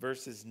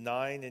 verses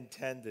 9 and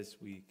 10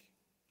 this week.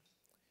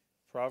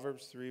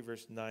 Proverbs 3,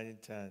 verse 9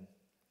 and 10.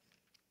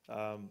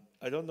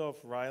 I don't know if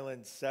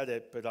Ryland said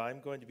it, but I'm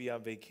going to be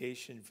on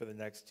vacation for the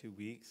next 2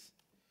 weeks.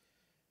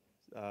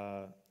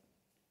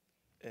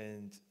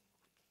 And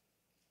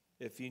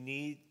if you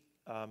need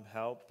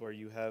help or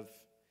you have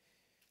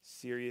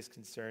serious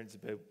concerns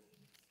about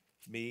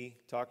me,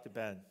 talk to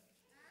Ben.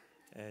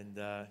 And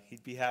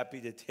he'd be happy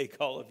to take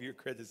all of your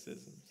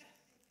criticisms.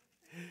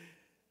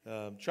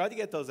 Try to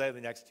get those out in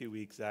the next 2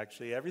 weeks,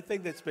 actually.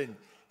 Everything that's been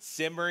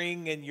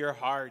simmering in your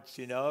hearts,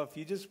 you know, if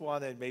you just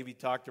want to maybe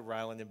talk to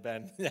Ryland and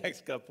Ben the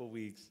next couple of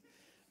weeks,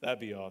 that'd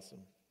be awesome.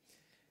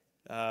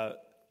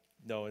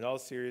 No, in all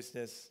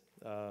seriousness,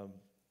 I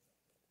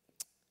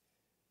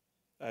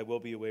will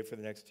be away for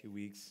the next 2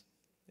 weeks,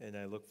 and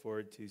I look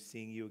forward to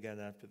seeing you again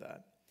after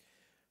that.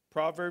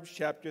 Proverbs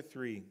chapter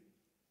 3.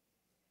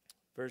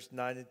 Verse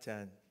 9 and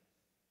 10.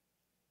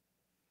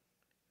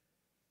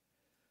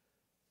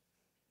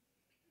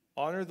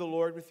 Honor the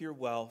Lord with your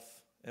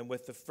wealth and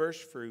with the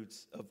first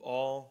fruits of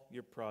all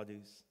your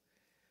produce.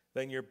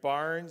 Then your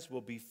barns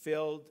will be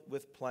filled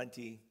with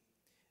plenty,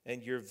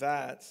 and your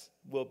vats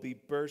will be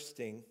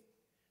bursting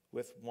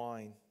with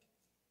wine.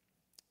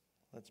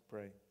 Let's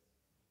pray.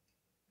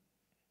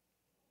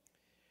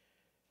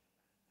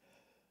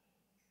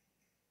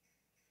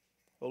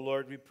 Oh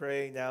Lord, we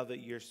pray now that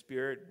your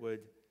Spirit would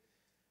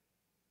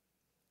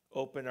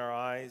open our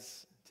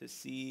eyes to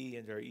see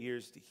and our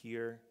ears to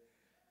hear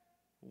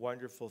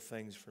wonderful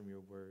things from your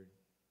word.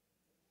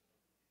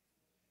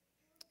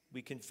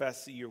 We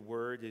confess that your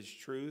word is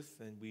truth,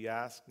 and we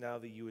ask now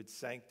that you would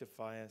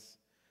sanctify us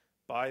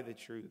by the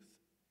truth.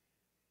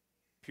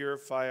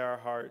 Purify our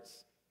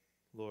hearts,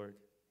 Lord,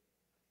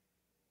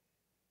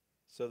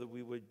 so that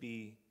we would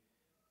be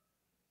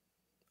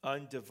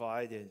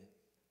undivided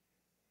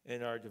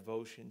in our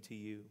devotion to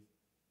you.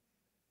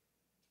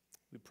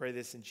 We pray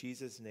this in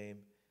Jesus' name.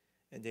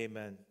 And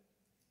amen.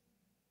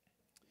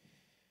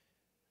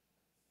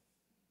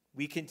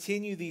 We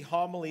continue the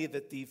homily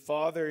that the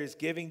Father is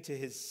giving to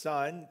his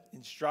Son,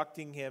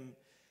 instructing him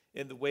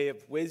in the way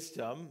of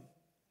wisdom.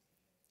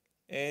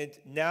 And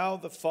now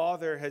the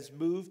Father has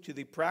moved to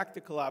the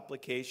practical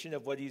application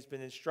of what he's been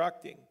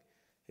instructing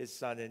his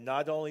Son in.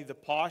 Not only the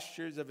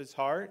postures of his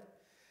heart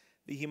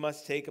that he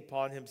must take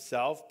upon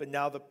himself, but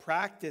now the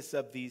practice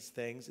of these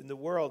things in the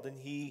world.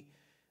 And he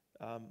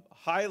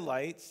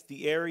highlights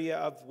the area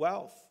of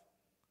wealth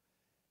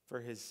for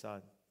his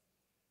Son.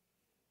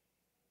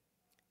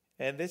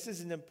 And this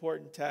is an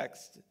important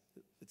text.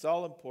 It's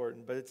all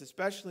important, but it's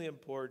especially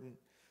important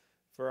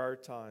for our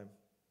time.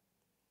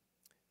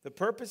 The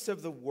purpose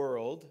of the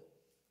world,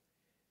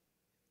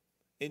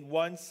 in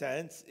one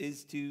sense,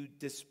 is to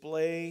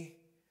display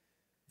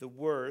the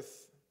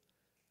worth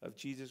of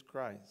Jesus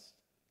Christ.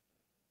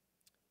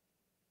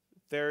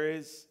 there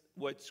is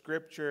what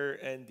Scripture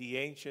and the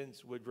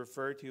ancients would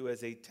refer to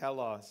as a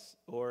telos,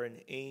 or an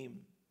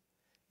aim,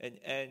 an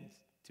end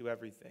to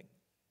everything.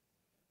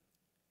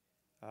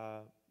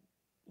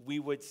 We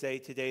would say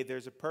today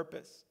there's a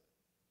purpose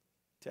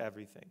to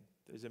everything.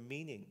 There's a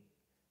meaning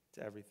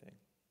to everything.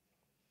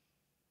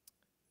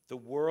 The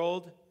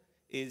world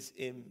is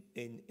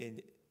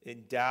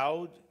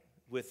endowed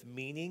with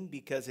meaning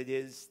because it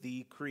is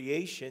the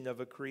creation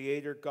of a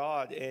creator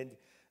God. And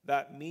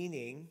that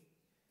meaning,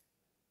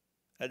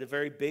 at a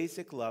very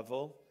basic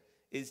level,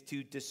 is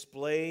to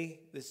display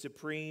the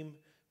supreme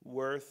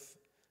worth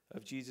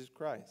of Jesus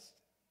Christ.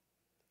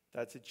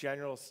 That's a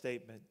general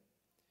statement.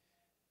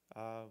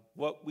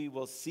 What we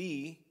will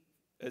see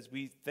as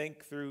we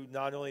think through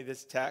not only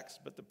this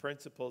text, but the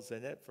principles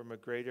in it from a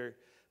greater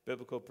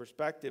biblical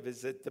perspective,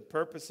 is that the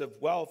purpose of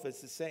wealth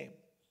is the same.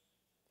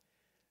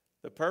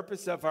 The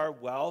purpose of our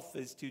wealth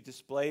is to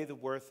display the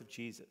worth of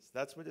Jesus.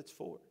 That's what it's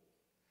for.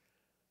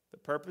 The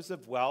purpose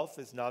of wealth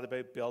is not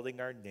about building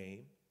our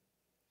name.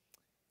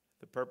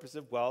 The purpose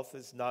of wealth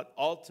is not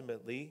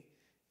ultimately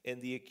in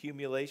the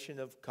accumulation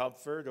of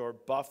comfort or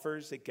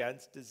buffers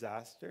against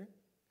disaster.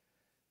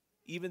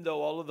 Even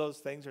though all of those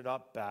things are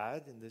not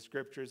bad, and the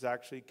scriptures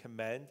actually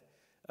commend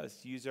us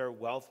to use our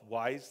wealth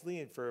wisely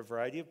and for a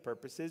variety of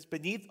purposes,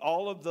 beneath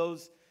all of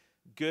those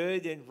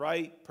good and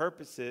right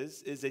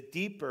purposes is a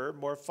deeper,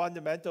 more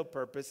fundamental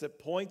purpose that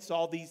points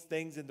all these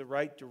things in the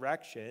right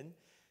direction,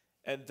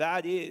 and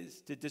that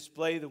is to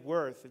display the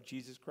worth of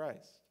Jesus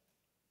Christ.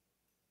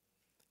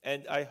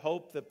 And I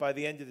hope that by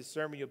the end of the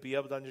sermon you'll be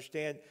able to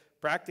understand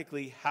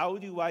practically, how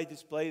do I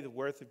display the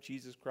worth of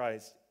Jesus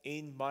Christ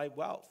in my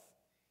wealth?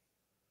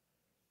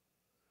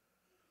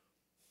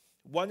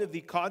 One of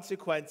the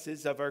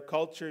consequences of our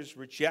culture's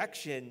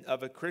rejection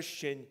of a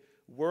Christian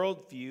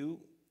worldview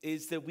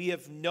is that we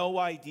have no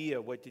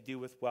idea what to do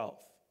with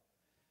wealth,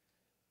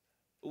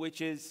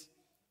 which is,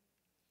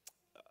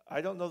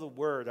 I don't know the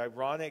word,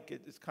 ironic.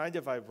 It's kind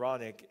of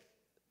ironic.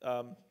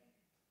 I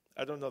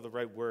don't know the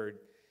right word,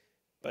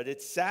 but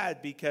it's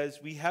sad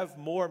because we have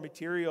more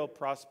material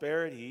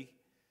prosperity.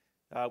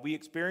 We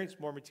experience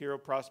more material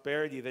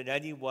prosperity than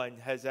anyone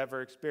has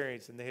ever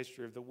experienced in the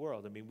history of the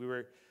world. I mean, we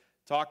were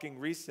talking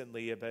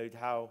recently about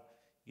how,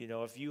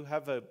 if you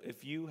have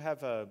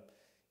a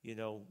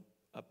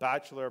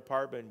bachelor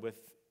apartment with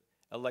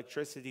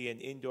electricity and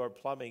indoor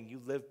plumbing,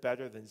 you live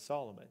better than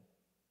Solomon,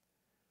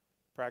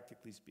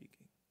 practically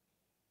speaking.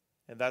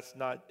 And that's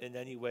not in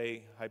any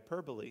way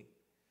hyperbole.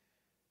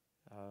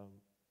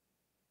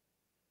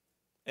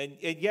 And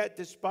yet,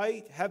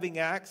 despite having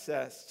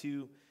access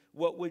to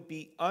what would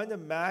be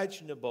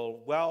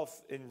unimaginable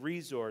wealth and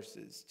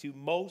resources to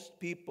most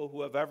people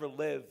who have ever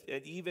lived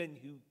and even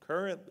who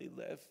currently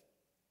live,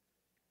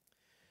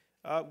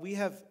 we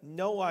have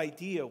no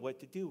idea what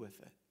to do with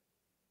it.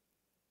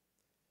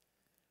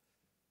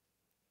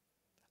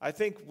 I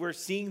think we're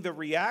seeing the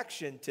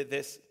reaction to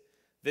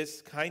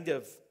this kind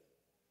of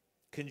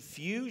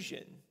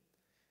confusion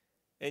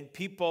and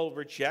people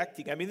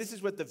rejecting. I mean, this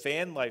is what the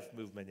van life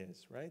movement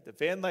is, right? The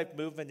van life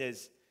movement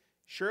is,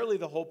 surely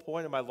the whole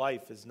point of my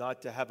life is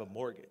not to have a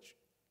mortgage.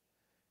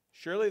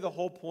 Surely the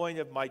whole point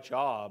of my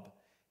job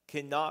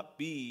cannot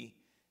be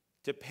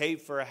to pay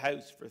for a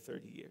house for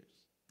 30 years.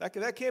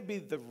 That can't be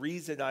the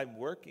reason I'm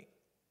working.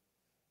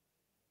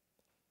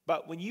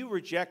 But when you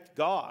reject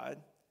God,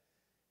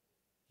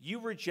 you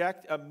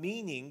reject a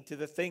meaning to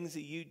the things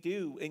that you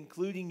do,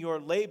 including your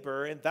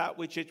labor and that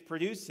which it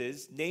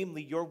produces,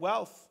 namely your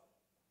wealth.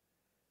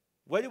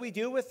 What do we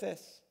do with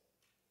this?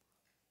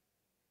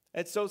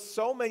 And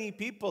so many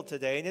people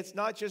today, and it's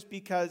not just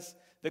because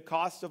the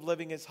cost of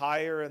living is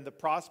higher and the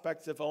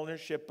prospects of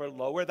ownership are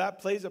lower, that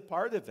plays a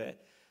part of it.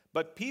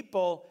 But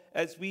people,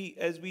 as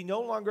we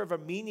no longer have a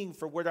meaning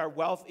for what our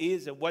wealth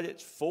is and what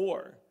it's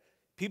for,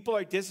 people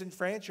are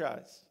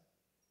disenfranchised.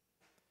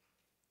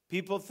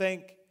 People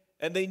think,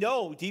 and they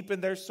know deep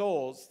in their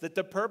souls, that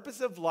the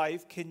purpose of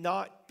life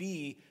cannot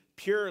be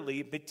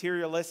purely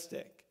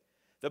materialistic.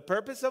 The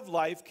purpose of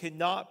life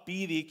cannot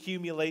be the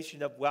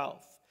accumulation of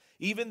wealth.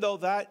 Even though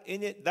that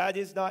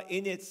is not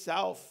in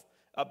itself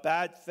a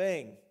bad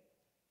thing.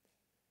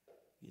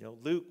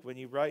 Luke, when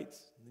he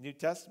writes the New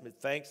Testament,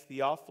 thanks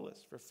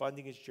Theophilus for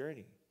funding his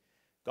journey.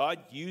 God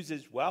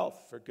uses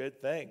wealth for good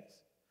things.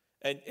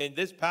 And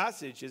this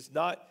passage is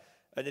not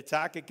an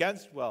attack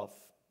against wealth.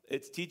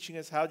 It's teaching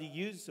us how to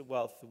use the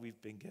wealth that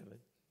we've been given.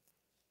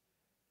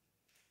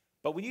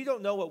 But when you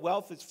don't know what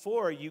wealth is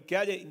for, you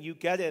get it,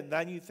 and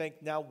then you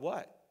think, now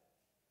what?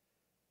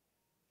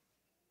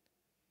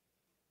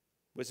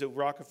 Was it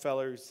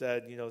Rockefeller who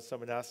said,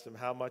 someone asked him,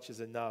 how much is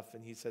enough?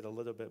 And he said, a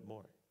little bit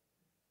more.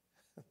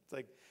 It's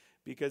like,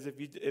 because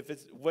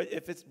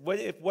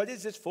what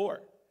is this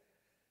for?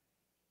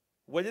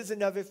 What is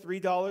another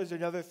 $3 or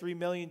another $3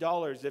 million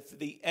if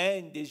the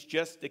end is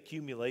just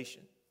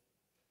accumulation?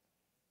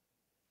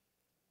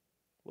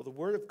 Well, the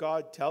Word of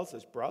God tells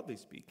us, broadly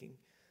speaking,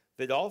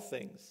 that all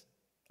things,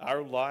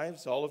 our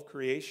lives, all of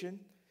creation,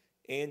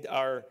 and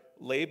our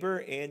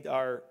labor and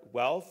our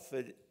wealth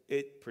that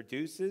it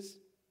produces,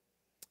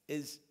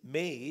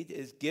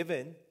 is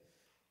given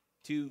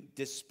to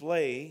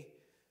display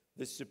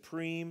the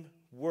supreme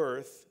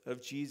worth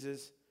of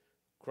Jesus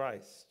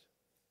Christ.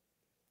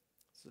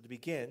 So to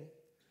begin,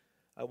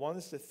 I want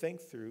us to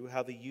think through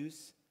how the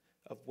use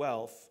of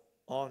wealth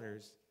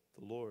honors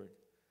the Lord.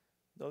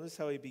 Notice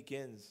how he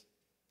begins.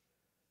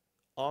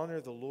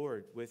 Honor the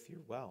Lord with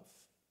your wealth.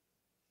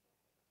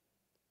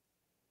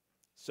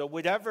 So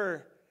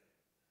whatever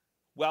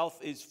wealth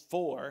is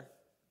for,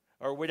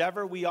 or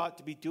whatever we ought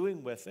to be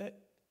doing with it,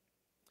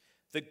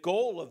 the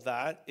goal of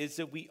that is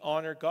that we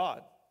honor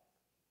God.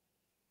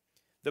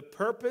 The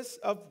purpose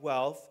of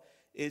wealth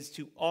is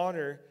to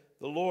honor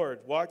the Lord.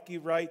 Watke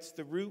writes,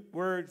 the root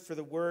word for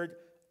the word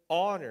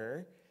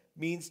honor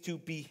means to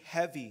be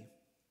heavy.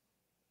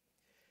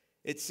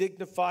 It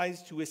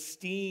signifies to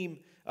esteem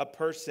a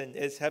person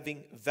as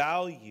having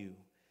value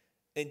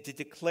and to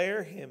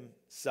declare him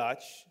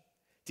such,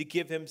 to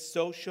give him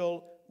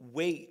social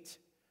weight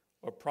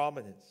or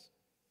prominence.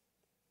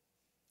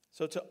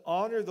 So to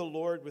honor the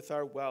Lord with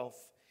our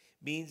wealth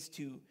means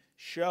to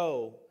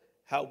show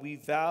how we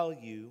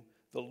value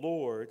the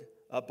Lord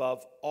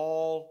above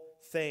all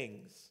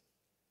things,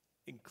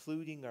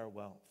 including our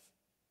wealth,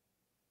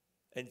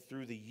 and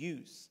through the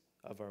use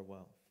of our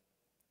wealth.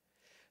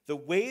 The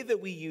way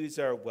that we use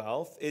our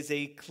wealth is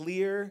a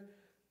clear,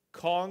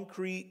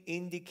 concrete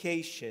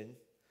indication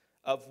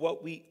of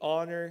what we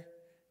honor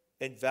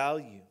and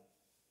value.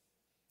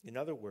 In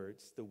other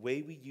words, the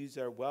way we use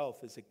our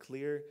wealth is a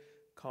clear,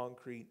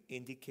 concrete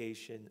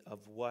indication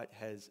of what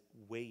has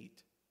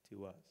weight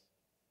to us.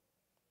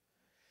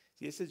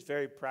 See, this is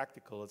very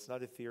practical. It's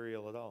not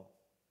ethereal at all.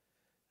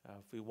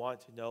 If we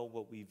want to know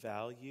what we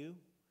value,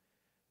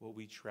 what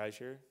we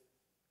treasure,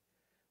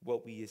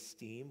 what we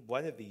esteem,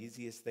 one of the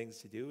easiest things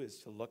to do is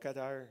to look at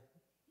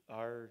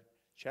our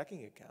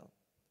checking account.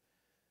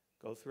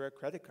 Go through our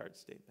credit card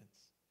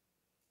statements.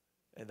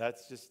 And that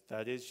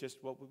is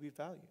just what we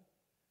value.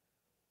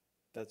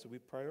 That's what we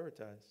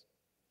prioritize.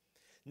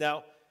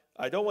 Now,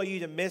 I don't want you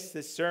to miss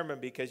this sermon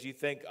because you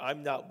think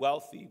I'm not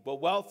wealthy. Well,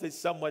 wealth is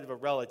somewhat of a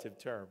relative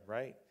term,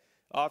 right?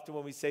 Often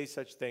when we say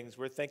such things,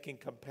 we're thinking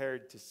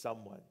compared to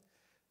someone.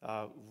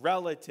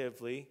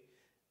 Relatively,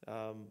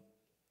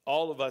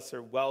 all of us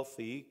are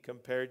wealthy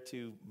compared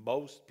to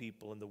most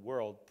people in the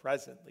world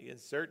presently, and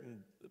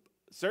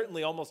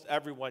certainly almost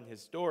everyone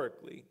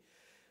historically.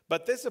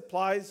 But this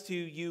applies to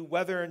you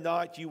whether or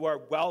not you are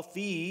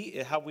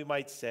wealthy, how we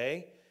might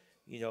say,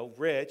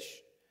 rich.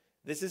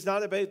 This is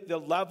not about the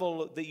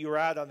level that you're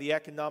at on the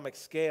economic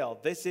scale.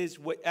 This is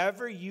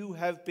whatever you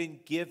have been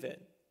given,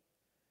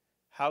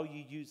 how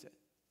you use it.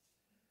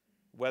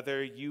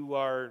 Whether you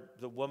are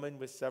the woman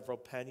with several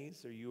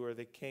pennies or you are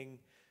the king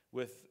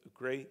with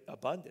great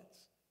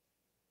abundance,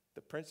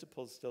 the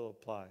principle still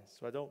applies.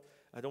 So I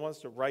don't want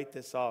us to write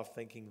this off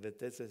thinking that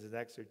this is an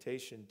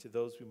exhortation to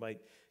those we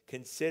might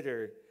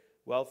consider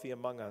wealthy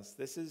among us.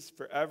 This is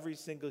for every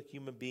single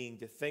human being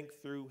to think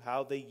through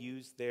how they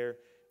use their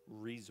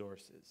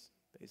resources,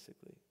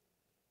 basically.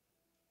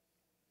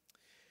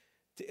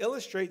 To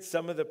illustrate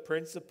some of the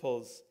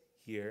principles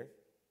here,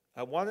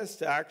 I want us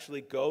to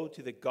actually go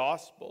to the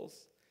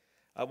Gospels.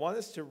 I want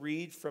us to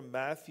read from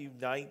Matthew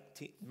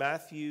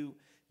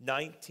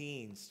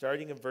 19,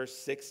 starting in verse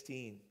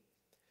 16.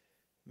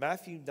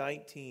 Matthew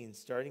 19,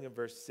 starting in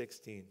verse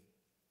 16.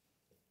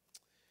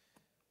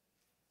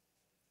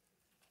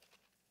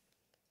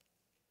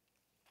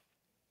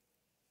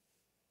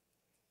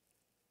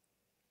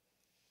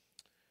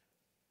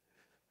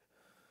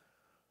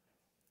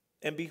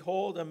 And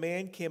behold, a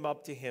man came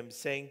up to him,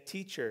 saying,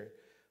 Teacher,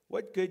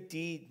 what good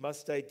deed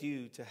must I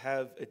do to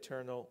have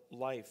eternal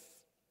life?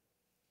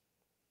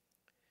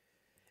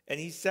 And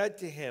he said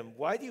to him,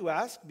 Why do you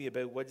ask me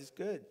about what is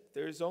good?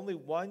 There is only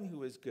one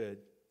who is good.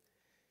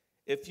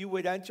 If you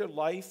would enter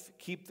life,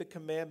 keep the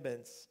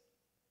commandments.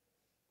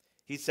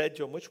 He said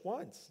to him, Which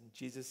ones? And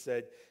Jesus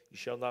said, You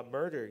shall not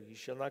murder, you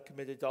shall not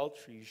commit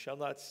adultery, you shall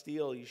not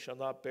steal, you shall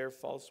not bear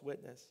false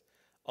witness.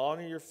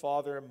 Honor your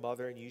father and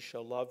mother, and you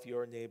shall love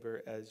your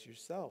neighbor as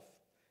yourself.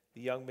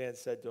 The young man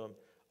said to him,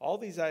 All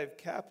these I have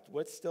kept,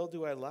 what still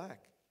do I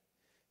lack?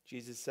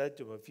 Jesus said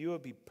to him, If you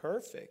would be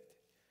perfect,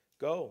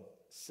 go,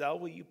 sell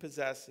what you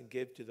possess and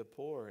give to the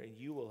poor, and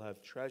you will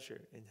have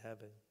treasure in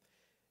heaven.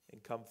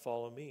 And come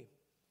follow me.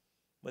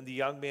 When the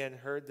young man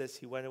heard this,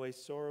 he went away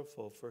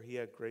sorrowful, for he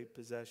had great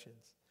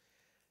possessions.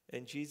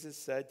 And Jesus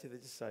said to the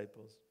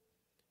disciples,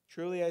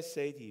 Truly I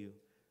say to you,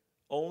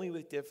 only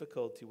with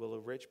difficulty will a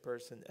rich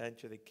person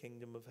enter the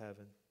kingdom of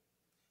heaven.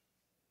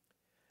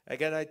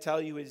 Again, I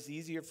tell you, it is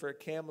easier for a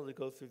camel to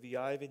go through the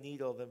eye of a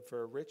needle than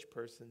for a rich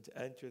person to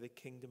enter the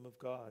kingdom of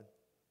God.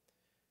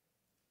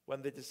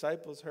 When the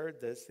disciples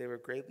heard this, they were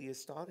greatly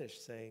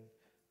astonished, saying,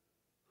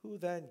 Who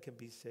then can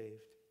be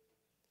saved?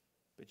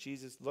 But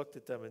Jesus looked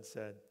at them and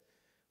said,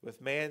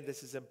 With man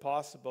this is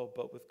impossible,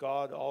 but with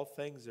God all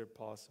things are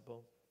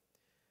possible.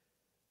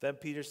 Then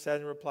Peter said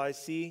in reply,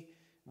 See,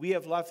 we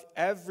have left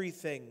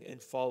everything and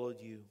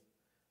followed you.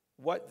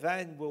 What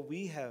then will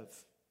we have?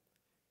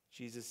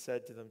 Jesus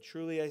said to them,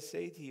 Truly I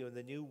say to you, in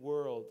the new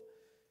world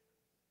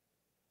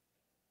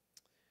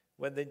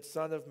when the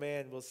Son of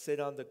Man will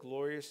sit on the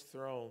glorious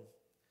throne.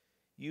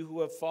 You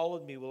who have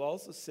followed me will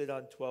also sit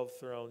on 12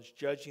 thrones,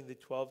 judging the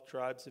 12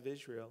 tribes of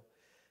Israel.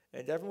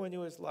 And everyone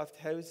who has left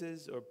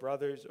houses or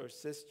brothers or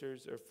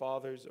sisters or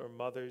fathers or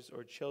mothers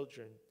or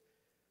children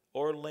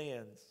or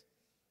lands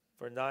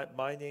for not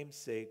my name's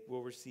sake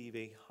will receive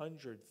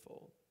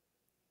 100-fold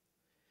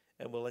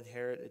and will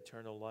inherit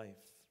eternal life.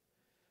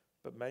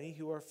 But many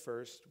who are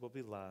first will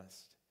be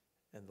last,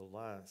 and the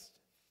last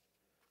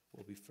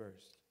will be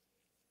first.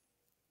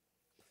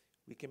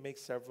 We can make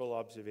several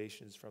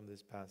observations from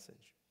this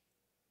passage.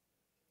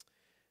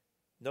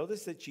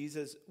 Notice that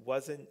Jesus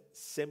wasn't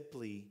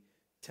simply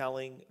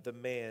telling the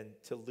man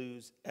to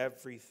lose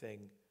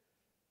everything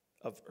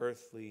of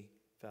earthly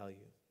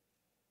value.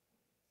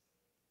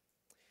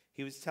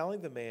 He was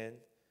telling the man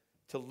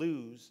to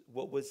lose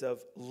what was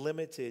of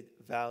limited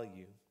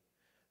value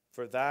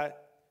for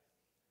that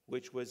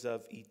which was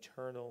of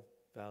eternal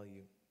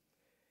value.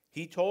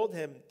 He told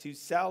him to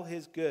sell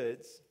his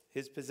goods,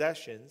 his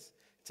possessions,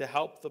 to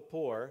help the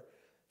poor,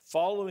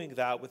 following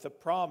that with a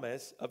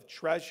promise of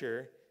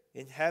treasure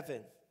in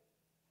heaven.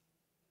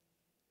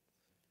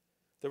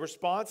 The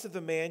response of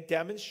the man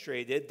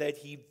demonstrated that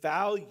he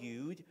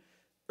valued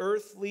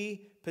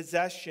earthly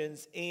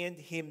possessions and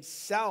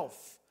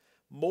himself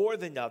more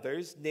than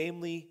others,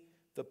 namely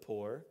the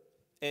poor,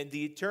 and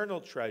the eternal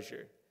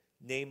treasure,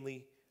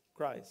 namely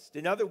Christ.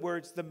 In other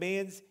words, the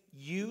man's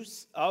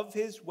use of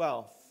his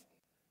wealth,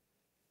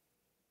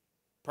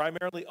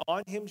 primarily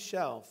on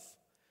himself,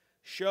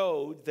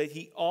 showed that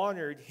he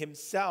honored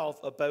himself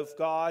above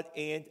God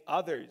and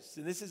others.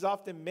 And this is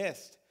often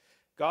missed.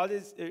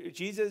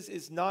 Jesus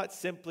is not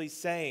simply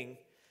saying,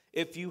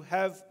 if you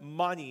have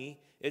money,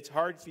 it's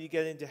hard for you to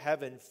get into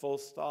heaven, full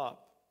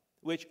stop,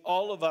 which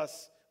all of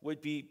us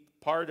would be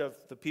part of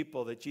the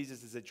people that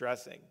Jesus is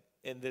addressing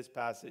in this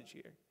passage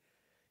here.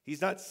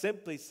 He's not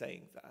simply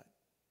saying that.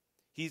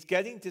 He's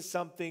getting to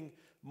something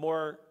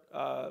more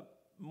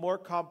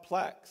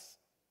complex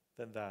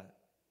than that.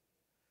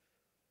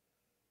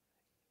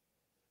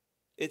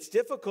 It's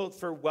difficult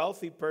for a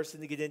wealthy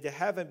person to get into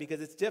heaven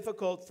because it's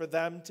difficult for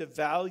them to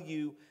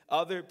value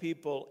other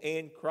people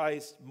and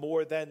Christ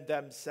more than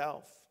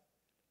themselves.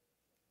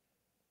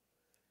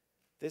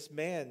 This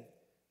man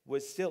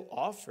was still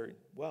offered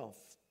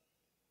wealth.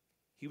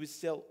 He was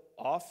still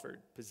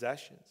offered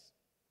possessions,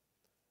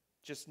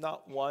 just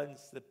not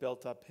ones that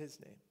built up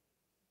his name,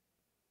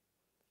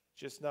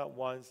 just not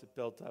ones that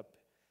built up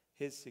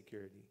his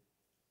security.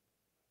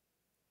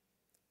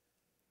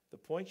 The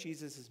point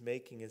Jesus is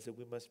making is that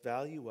we must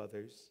value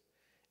others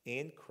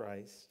and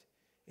Christ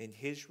and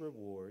his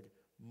reward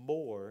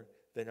more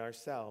than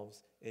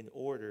ourselves in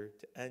order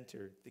to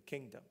enter the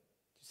kingdom.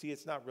 You see,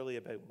 it's not really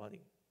about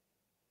money.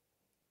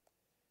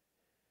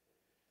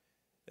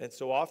 And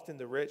so often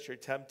the rich are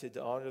tempted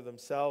to honor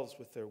themselves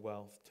with their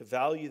wealth, to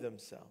value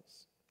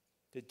themselves,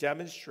 to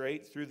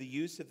demonstrate through the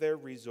use of their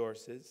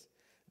resources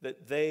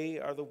that they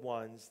are the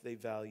ones they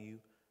value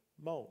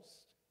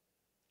most.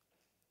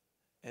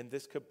 And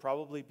this could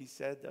probably be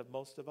said of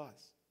most of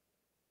us.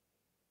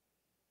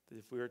 That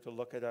if we were to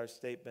look at our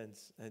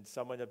statements and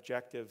someone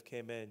objective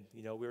came in,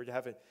 we were to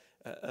have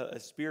a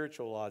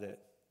spiritual audit.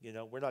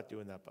 We're not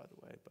doing that, by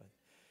the way. But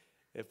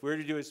if we were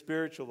to do a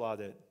spiritual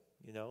audit,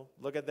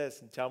 look at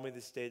this and tell me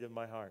the state of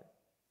my heart.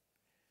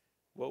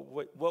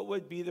 What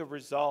would be the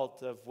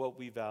result of what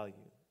we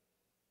value?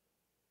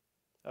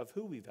 Of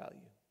who we value?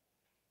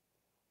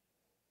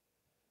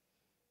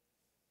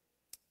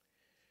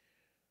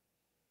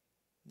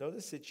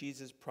 Notice that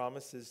Jesus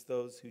promises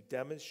those who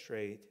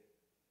demonstrate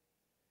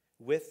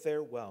with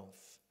their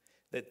wealth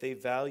that they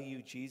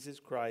value Jesus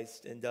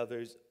Christ and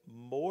others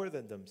more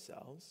than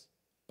themselves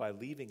by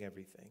leaving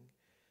everything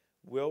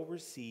will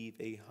receive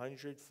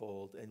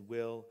 100-fold and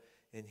will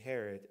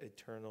inherit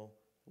eternal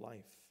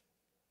life.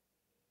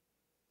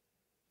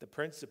 The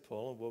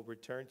principle, and we'll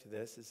return to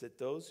this, is that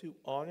those who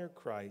honor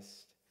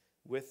Christ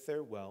with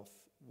their wealth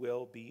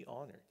will be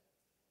honored.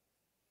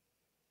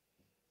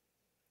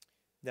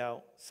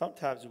 Now,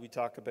 sometimes when we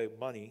talk about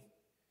money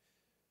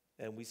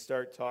and we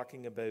start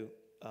talking about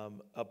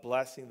a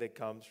blessing that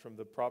comes from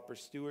the proper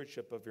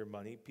stewardship of your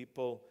money,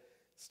 people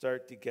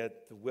start to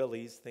get the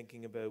willies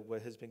thinking about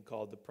what has been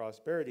called the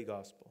prosperity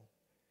gospel.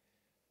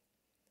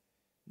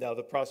 Now,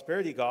 the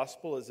prosperity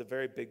gospel is a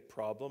very big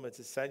problem.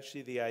 It's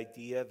essentially the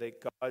idea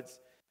that God's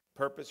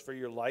purpose for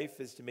your life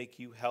is to make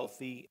you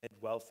healthy and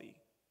wealthy.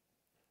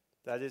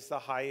 That is the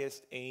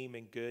highest aim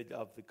and good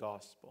of the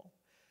gospel.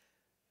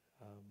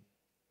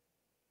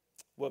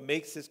 What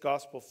makes this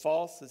gospel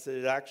false is that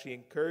it actually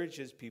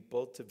encourages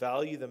people to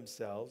value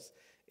themselves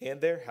and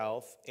their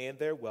health and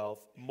their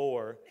wealth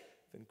more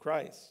than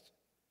Christ.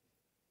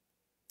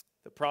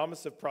 The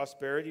promise of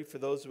prosperity for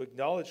those who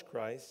acknowledge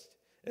Christ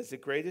as the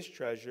greatest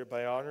treasure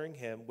by honoring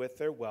him with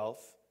their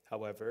wealth,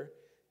 however,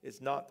 is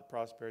not the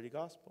prosperity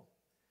gospel.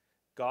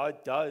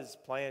 God does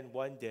plan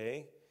one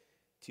day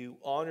to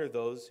honor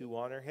those who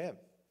honor him.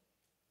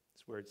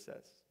 That's where it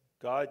says.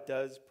 God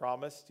does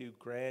promise to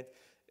grant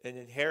an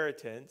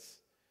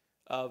inheritance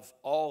of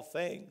all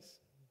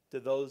things to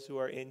those who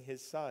are in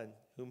his Son,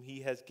 whom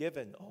he has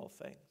given all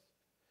things.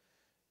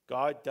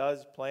 God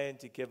does plan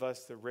to give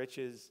us the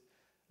riches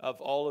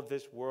of all of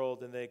this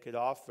world, and they could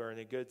offer, in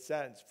a good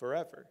sense,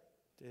 forever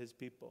to his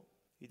people.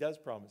 He does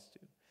promise to.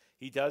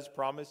 He does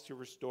promise to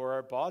restore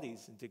our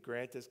bodies and to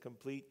grant us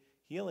complete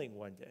healing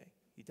one day.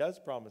 He does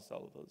promise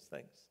all of those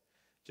things,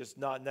 just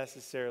not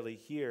necessarily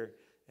here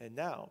and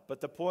now.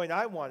 But the point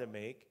I want to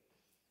make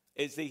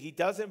is that he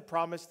doesn't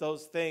promise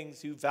those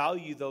things who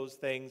value those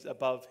things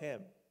above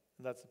him.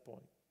 And that's the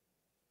point.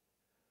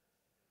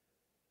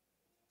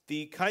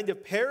 The kind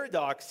of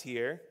paradox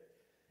here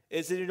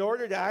is that in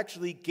order to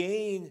actually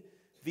gain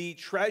the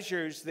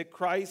treasures that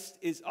Christ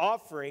is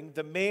offering,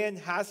 the man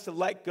has to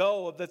let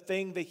go of the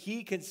thing that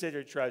he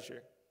considered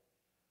treasure.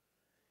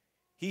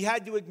 He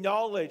had to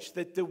acknowledge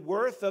that the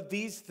worth of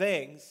these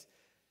things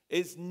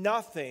is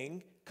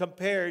nothing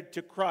compared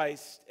to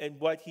Christ and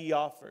what he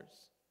offers.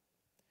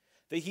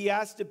 That he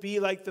has to be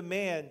like the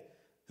man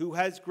who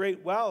has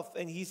great wealth,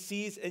 and he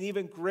sees an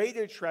even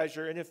greater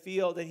treasure in a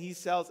field, and he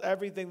sells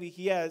everything that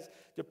he has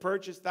to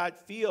purchase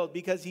that field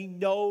because he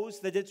knows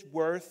that it's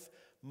worth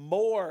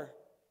more.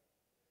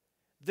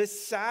 The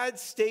sad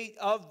state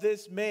of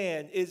this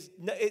man is,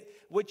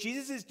 what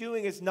Jesus is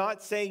doing is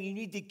not saying you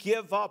need to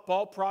give up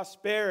all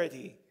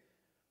prosperity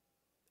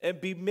and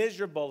be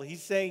miserable.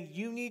 He's saying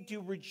you need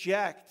to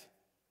reject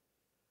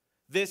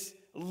this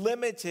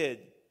limited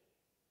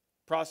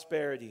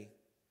prosperity,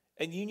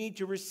 and you need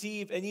to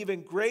receive an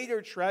even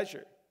greater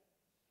treasure.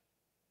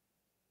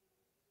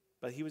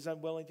 But he was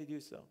unwilling to do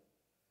so.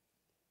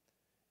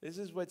 This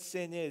is what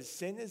sin is.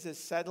 Sin is a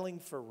settling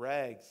for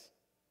rags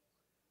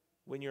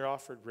when you're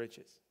offered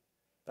riches.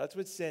 That's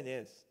what sin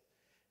is.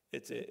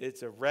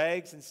 It's a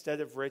rags instead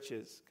of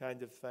riches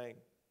kind of thing.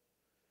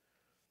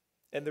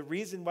 And the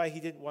reason why he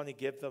didn't want to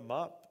give them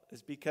up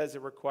is because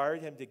it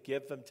required him to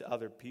give them to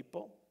other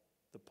people,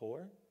 the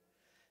poor,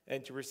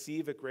 and to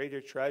receive a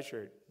greater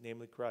treasure,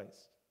 namely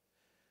Christ.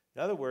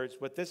 In other words,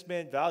 what this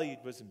man valued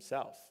was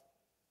himself.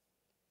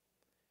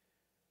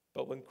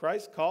 But when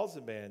Christ calls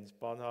a man, as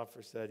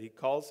Bonhoeffer said, he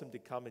calls him to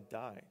come and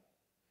die.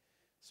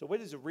 So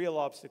what is a real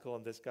obstacle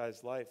in this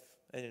guy's life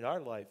and in our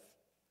life?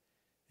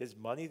 Is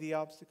money the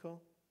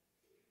obstacle?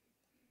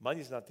 Money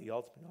is not the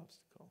ultimate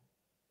obstacle.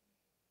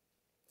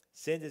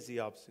 Sin is the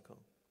obstacle.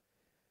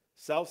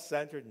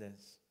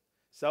 Self-centeredness,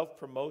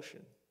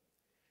 self-promotion,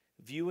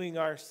 viewing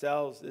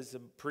ourselves as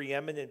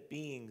preeminent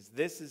beings,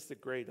 this is the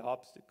great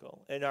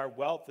obstacle. And our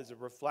wealth is a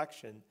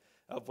reflection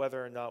of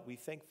whether or not we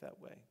think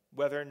that way.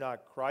 Whether or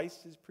not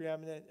Christ is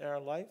preeminent in our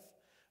life,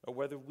 or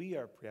whether we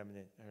are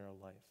preeminent in our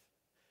life.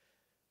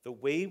 The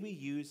way we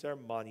use our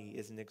money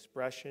is an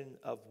expression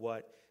of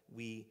what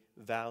we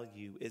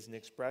value, is an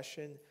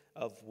expression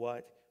of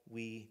what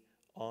we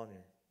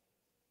honor.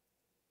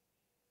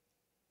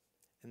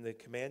 And the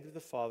command of the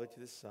Father to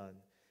the Son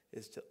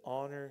is to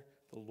honor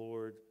the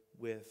Lord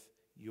with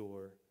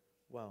your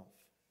wealth.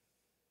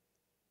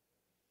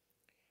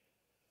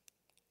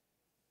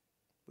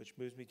 Which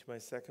moves me to my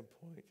second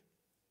point.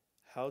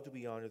 How do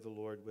we honor the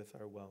Lord with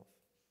our wealth?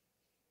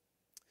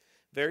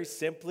 Very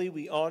simply,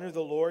 we honor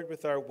the Lord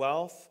with our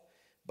wealth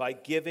by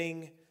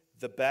giving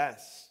the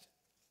best.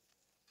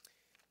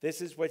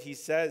 This is what he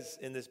says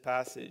in this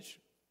passage.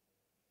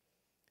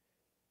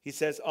 He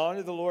says,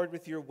 honor the Lord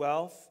with your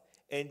wealth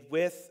and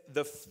with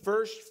the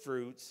first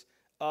fruits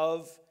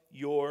of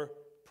your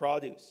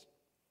produce.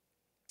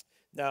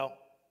 Now,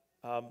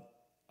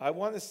 I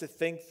want us to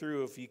think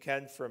through, if you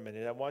can, for a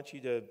minute. I want you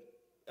to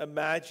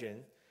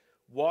imagine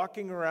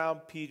walking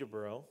around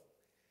Peterborough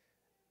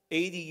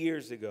 80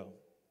 years ago,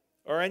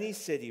 or any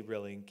city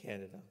really in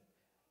Canada.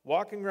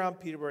 Walking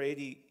around Peterborough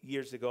 80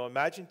 years ago,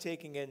 imagine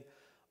taking in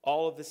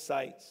all of the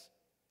sights.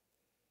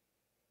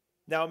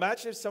 Now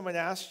imagine if someone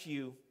asked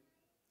you,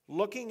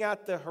 looking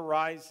at the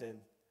horizon,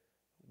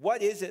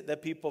 what is it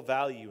that people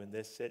value in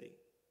this city?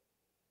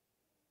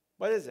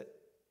 What is it?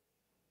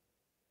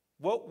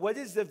 What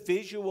is the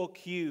visual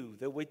cue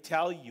that would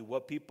tell you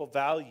what people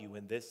value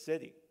in this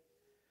city?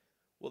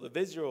 Well, the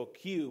visual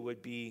cue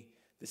would be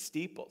the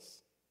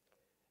steeples.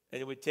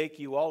 And it would take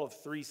you all of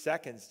 3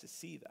 seconds to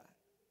see that.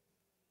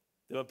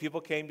 Then when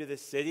people came to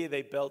this city,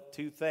 they built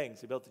two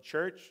things. They built a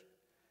church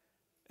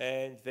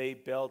and they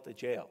built a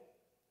jail.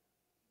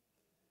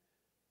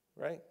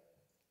 Right?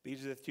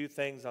 These are the two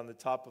things on the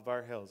top of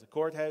our hills, a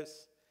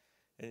courthouse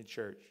and a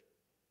church.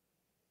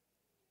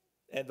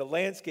 And the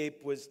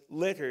landscape was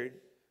littered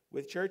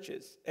with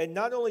churches. And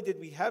not only did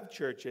we have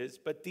churches,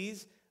 but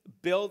these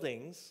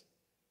buildings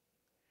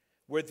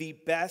were the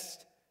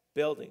best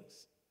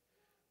buildings,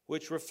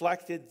 which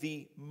reflected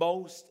the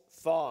most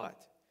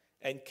thought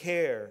and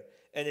care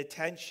and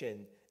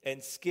attention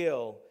and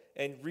skill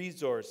and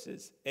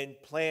resources and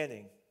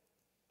planning.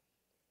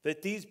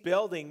 That these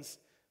buildings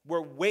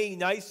were way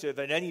nicer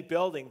than any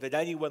building that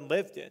anyone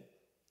lived in,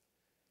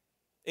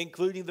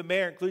 including the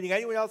mayor, including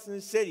anyone else in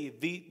the city.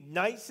 The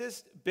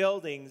nicest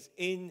buildings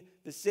in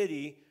the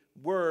city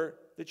were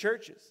the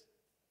churches.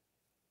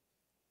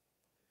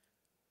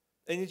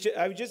 And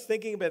I was just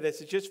thinking about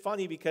this. It's just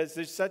funny because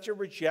there's such a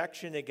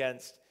rejection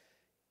against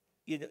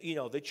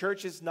the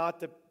church is not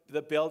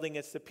the building,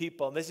 it's the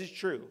people. And this is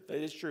true.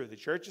 It is true. The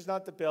church is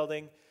not the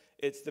building,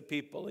 it's the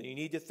people. And you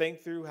need to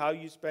think through how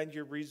you spend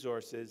your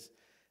resources.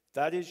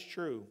 That is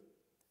true.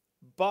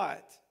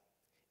 But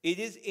it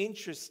is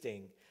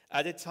interesting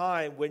at a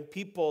time when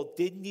people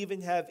didn't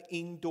even have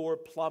indoor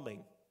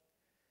plumbing,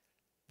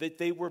 that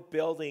they were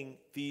building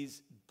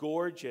these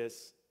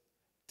gorgeous,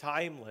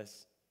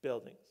 timeless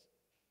buildings.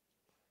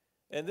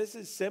 And this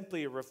is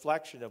simply a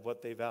reflection of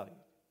what they value.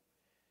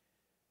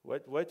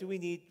 What do we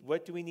need?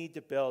 What do we need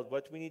to build?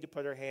 What do we need to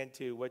put our hand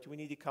to? What do we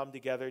need to come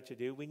together to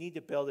do? We need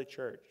to build a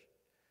church.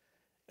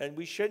 And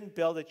we shouldn't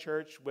build a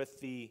church with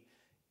the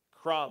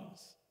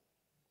crumbs.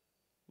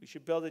 We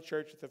should build a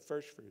church with the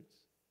first fruits.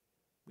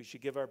 We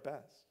should give our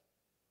best.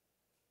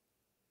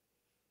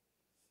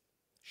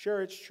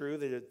 Sure, it's true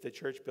that the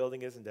church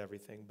building isn't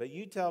everything, but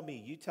you tell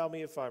me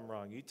if I'm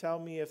wrong. You tell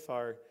me if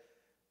our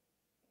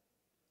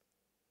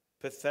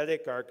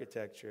pathetic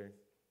architecture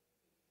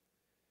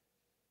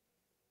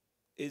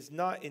is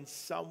not in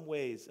some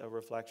ways a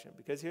reflection.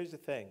 Because here's the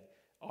thing,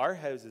 our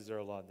houses are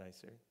a lot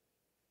nicer,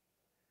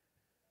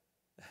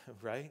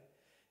 right?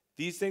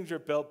 These things are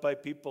built by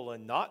people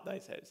in not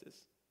nice houses.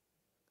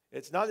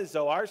 It's not as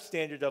though our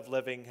standard of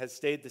living has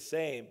stayed the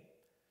same.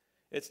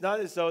 It's not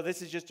as though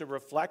this is just a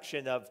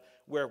reflection of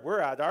where we're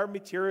at. Our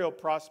material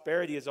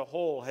prosperity as a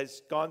whole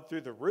has gone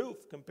through the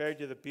roof compared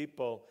to the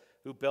people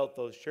who built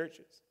those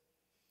churches.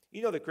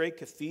 The great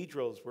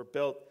cathedrals were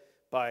built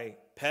by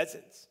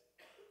peasants.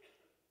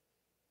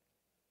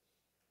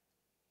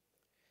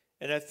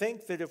 And I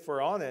think that if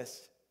we're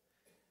honest,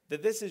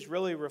 that this is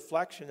really a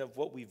reflection of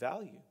what we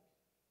value,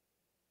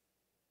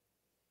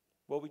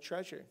 what we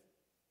treasure.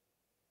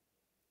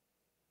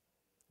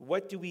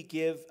 What do we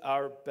give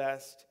our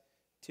best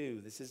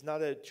to? This is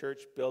not a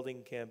church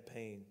building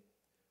campaign,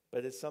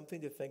 but it's something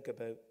to think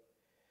about.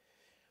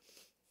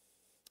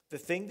 The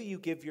thing that you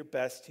give your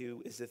best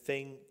to is the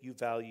thing you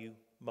value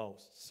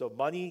most. So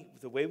money,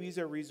 the way we use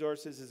our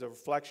resources is a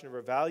reflection of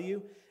our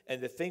value,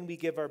 and the thing we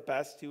give our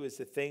best to is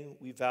the thing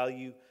we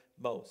value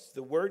most.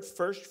 The word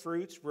first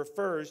fruits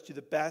refers to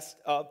the best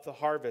of the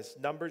harvest.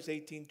 Numbers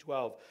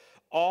 18:12.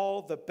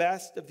 All the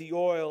best of the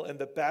oil and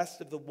the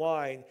best of the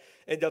wine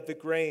and of the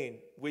grain,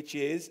 which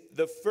is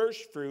the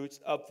first fruits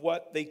of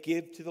what they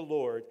give to the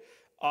Lord,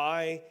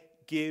 I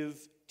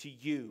give to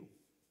you.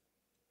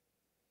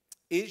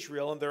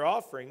 Israel and their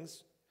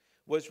offerings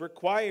was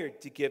required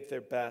to give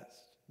their best.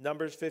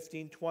 Numbers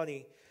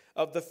 15:20.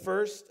 Of the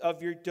first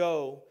of your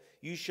dough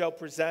you shall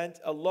present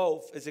a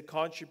loaf as a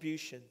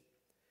contribution.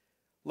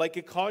 Like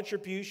a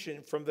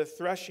contribution from the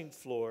threshing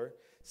floor,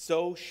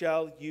 so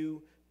shall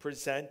you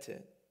present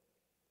it.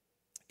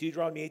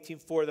 Deuteronomy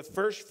 18:4, the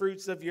first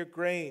fruits of your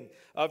grain,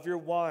 of your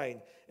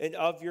wine, and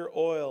of your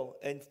oil,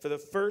 and for the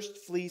first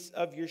fleece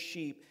of your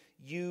sheep,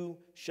 you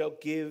shall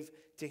give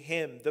to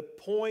him. The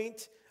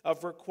point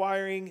of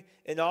requiring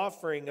an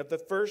offering of the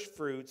first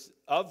fruits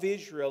of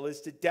Israel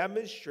is to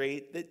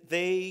demonstrate that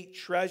they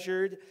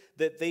treasured,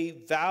 that they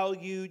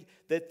valued,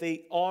 that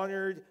they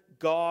honored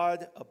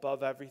God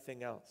above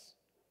everything else.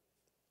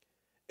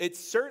 It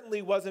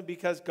certainly wasn't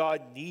because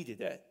God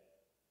needed it.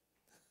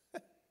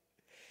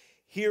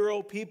 Hear,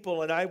 O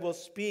people, and I will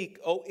speak,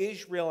 O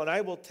Israel, and I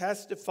will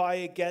testify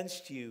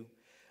against you.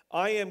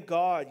 I am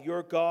God,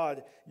 your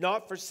God.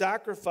 Not for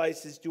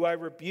sacrifices do I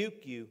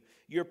rebuke you.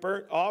 Your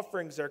burnt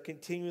offerings are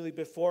continually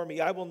before me.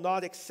 I will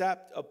not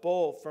accept a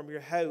bull from your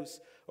house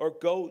or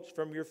goats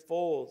from your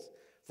folds.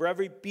 For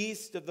every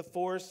beast of the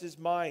forest is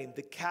mine,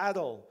 the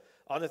cattle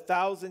on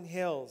 1,000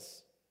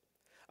 hills.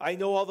 I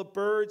know all the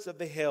birds of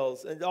the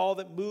hills, and all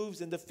that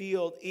moves in the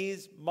field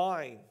is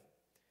mine.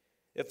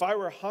 If I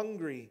were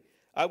hungry,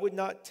 I would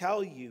not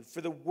tell you,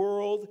 for the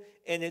world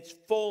and its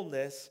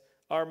fullness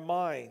are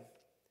mine.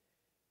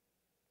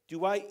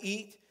 Do I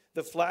eat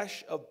the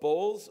flesh of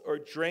bulls or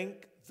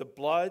drink the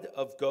blood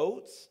of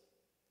goats?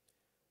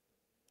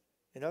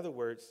 In other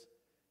words,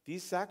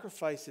 these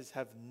sacrifices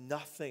have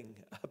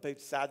nothing about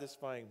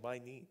satisfying my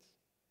needs.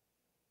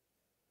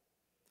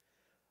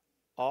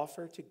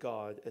 Offer to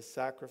God a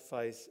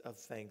sacrifice of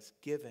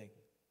thanksgiving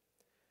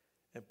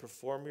and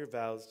perform your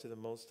vows to the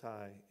Most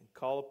High, and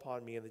call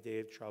upon me in the day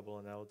of trouble,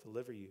 and I will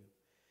deliver you.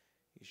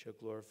 You shall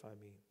glorify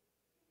me.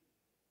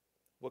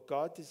 What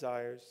God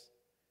desires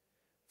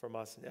from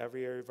us in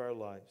every area of our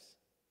lives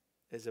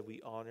is that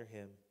we honor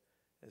him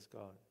as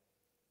God.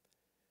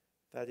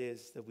 That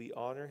is, that we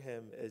honor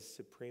him as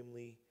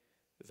supremely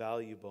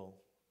valuable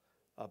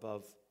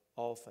above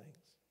all things.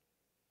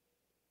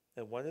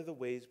 And one of the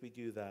ways we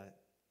do that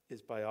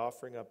is by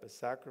offering up a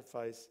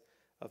sacrifice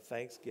of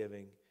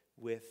thanksgiving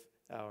with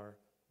our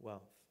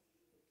wealth.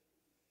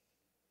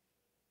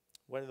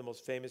 One of the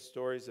most famous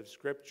stories of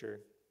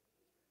Scripture,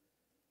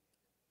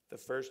 the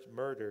first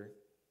murder,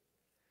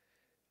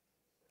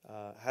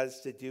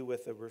 has to do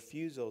with a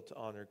refusal to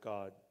honor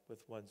God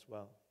with one's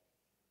wealth.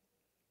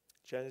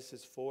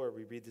 Genesis 4,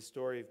 we read the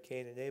story of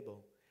Cain and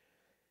Abel.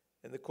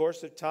 In the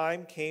course of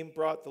time, Cain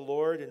brought the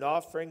Lord an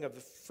offering of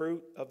the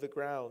fruit of the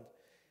ground,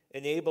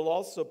 and Abel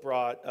also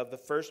brought of the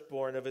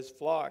firstborn of his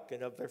flock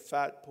and of their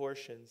fat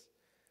portions.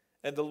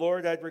 And the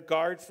Lord had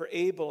regard for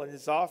Abel and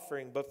his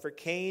offering, but for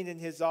Cain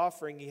and his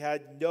offering he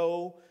had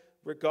no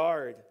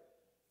regard.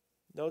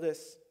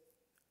 Notice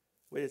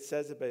what it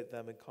says about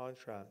them in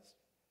contrast.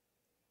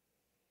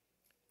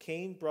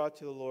 Cain brought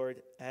to the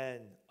Lord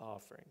an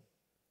offering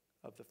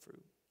of the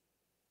fruit.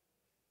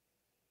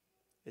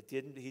 He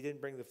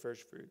didn't bring the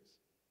first fruits.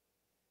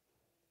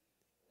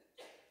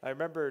 I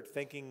remember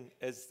thinking,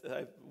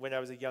 when I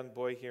was a young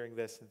boy hearing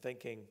this and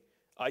thinking,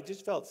 I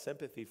just felt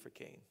sympathy for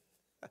Cain.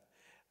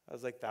 I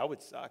was like, that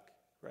would suck,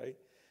 right?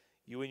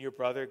 You and your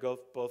brother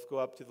both go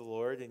up to the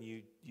Lord and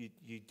you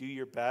do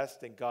your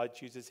best and God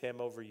chooses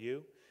him over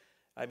you.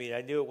 I mean,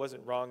 I knew it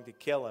wasn't wrong to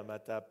kill him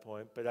at that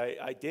point, but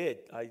I did.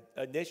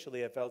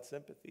 Initially I felt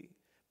sympathy,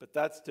 but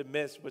that's to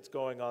miss what's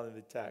going on in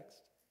the text.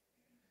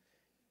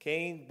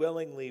 Cain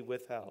willingly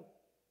withheld.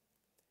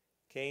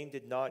 Cain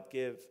did not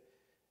give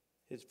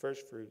his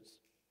first fruits.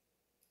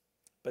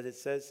 But it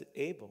says that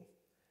Abel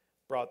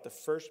brought the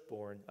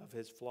firstborn of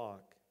his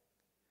flock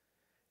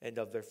and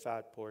of their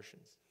fat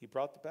portions. He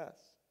brought the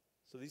best.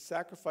 So these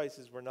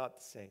sacrifices were not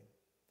the same.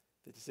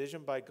 The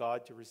decision by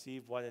God to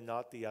receive one and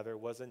not the other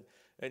wasn't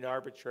an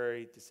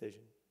arbitrary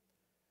decision.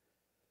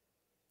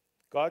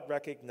 God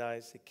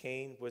recognized that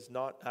Cain was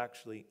not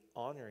actually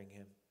honoring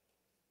him.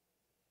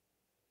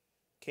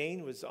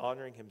 Cain was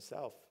honoring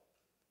himself.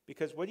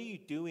 Because what are you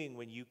doing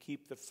when you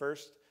keep the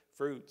first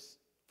fruits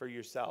for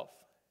yourself?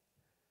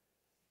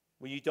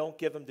 When you don't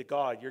give them to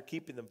God, you're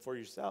keeping them for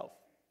yourself.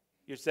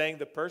 You're saying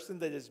the person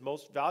that is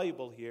most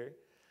valuable here,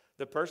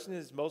 the person that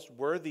is most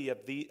worthy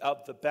of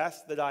the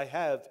best that I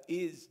have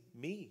is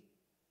me.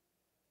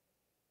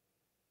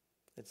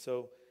 And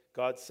so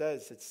God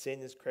says that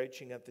sin is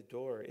crouching at the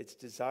door. Its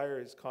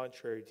desire is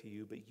contrary to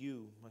you, but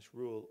you must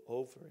rule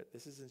over it.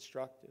 This is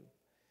instructive.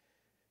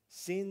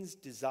 Sin's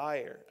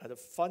desire at a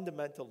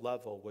fundamental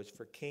level was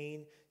for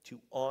Cain to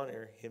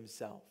honor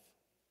himself.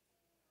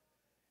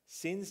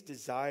 Sin's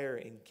desire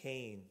in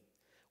Cain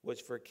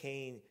was for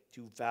Cain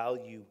to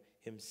value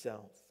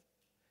himself,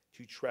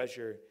 to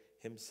treasure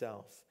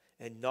himself,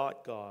 and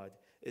not God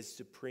as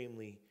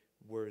supremely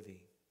worthy.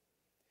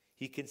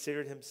 He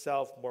considered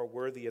himself more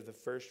worthy of the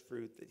first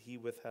fruit that he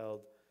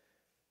withheld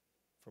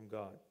from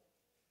God.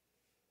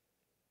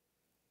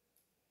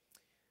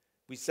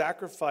 We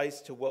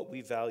sacrifice to what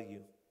we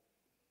value.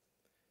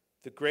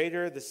 The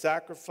greater the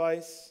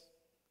sacrifice,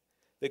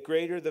 the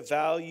greater the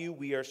value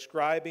we are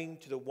ascribing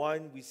to the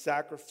one we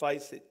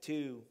sacrifice it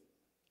to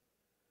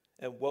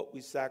and what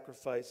we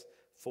sacrifice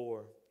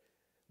for.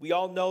 We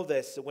all know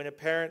this, that when a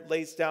parent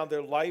lays down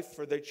their life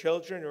for their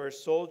children or a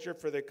soldier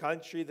for their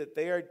country, that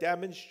they are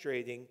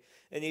demonstrating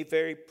in a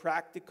very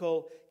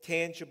practical,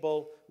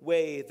 tangible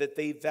way that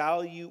they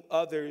value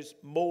others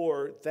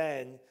more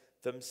than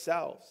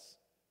themselves.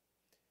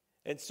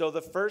 And so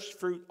the first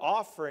fruit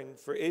offering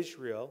for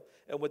Israel,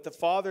 and what the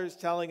father is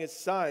telling his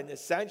son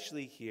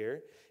essentially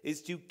here,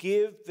 is to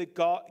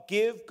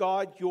give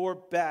God your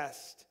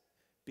best,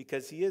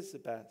 because he is the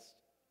best.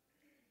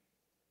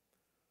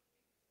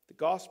 The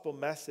gospel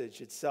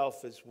message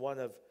itself is one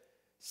of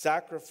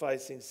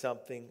sacrificing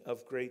something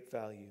of great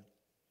value.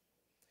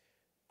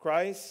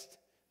 Christ,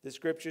 the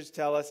scriptures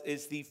tell us,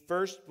 is the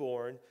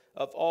firstborn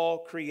of all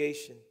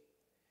creation.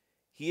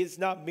 He is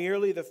not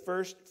merely the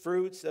first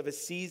fruits of a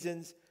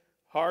season's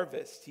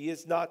harvest. He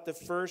is not the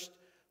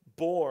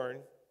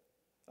firstborn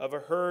of a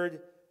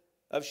herd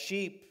of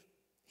sheep.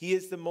 He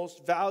is the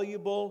most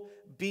valuable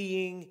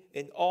being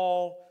in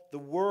all the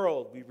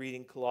world, we read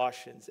in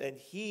Colossians. And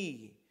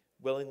he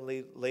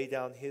willingly laid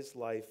down his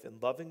life in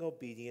loving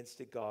obedience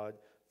to God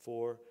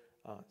for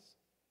us.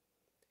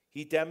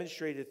 He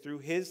demonstrated through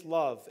his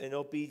love and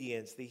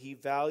obedience that he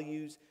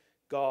values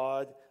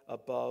God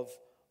above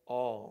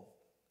all.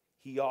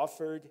 He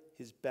offered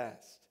his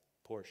best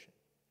portion.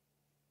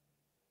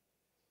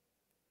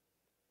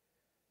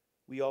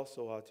 We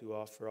also ought to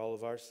offer all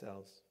of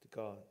ourselves to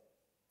God.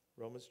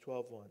 Romans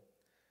 12:1.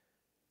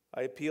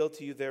 I appeal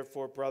to you,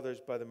 therefore, brothers,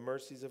 by the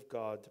mercies of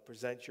God, to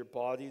present your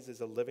bodies as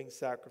a living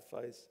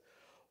sacrifice,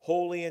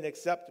 holy and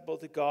acceptable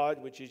to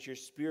God, which is your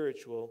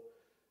spiritual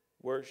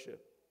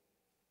worship.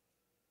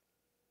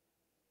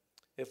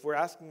 If we're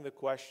asking the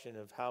question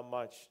of how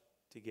much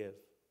to give,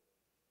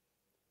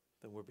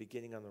 then we're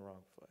beginning on the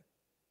wrong foot.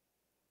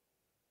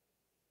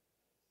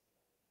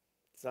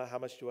 It's not how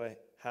much do I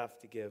have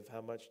to give,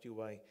 how much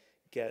do I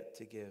get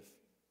to give.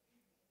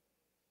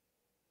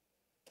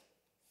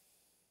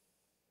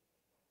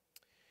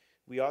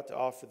 We ought to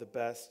offer the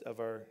best of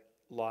our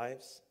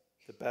lives,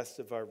 the best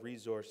of our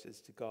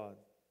resources to God.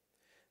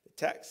 The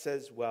text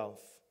says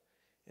wealth,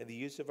 and the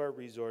use of our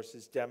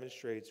resources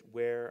demonstrates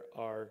where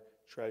our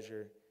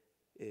treasure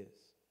is.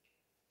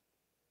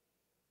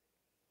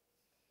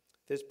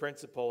 This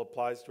principle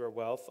applies to our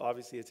wealth.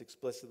 Obviously, it's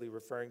explicitly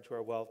referring to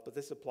our wealth, but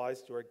this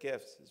applies to our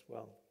gifts as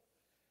well.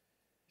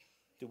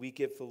 Do we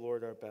give the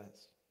Lord our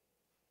best?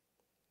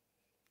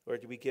 Or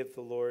do we give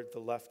the Lord the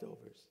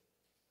leftovers?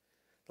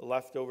 The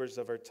leftovers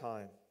of our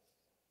time,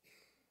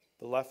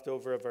 the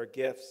leftover of our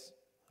gifts,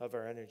 of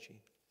our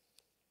energy.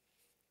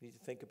 We need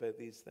to think about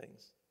these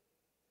things.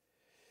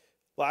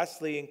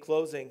 Lastly, in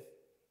closing,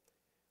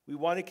 we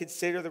want to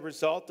consider the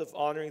result of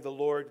honoring the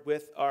Lord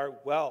with our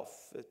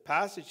wealth. The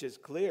passage is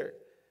clear.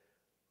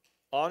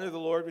 Honor the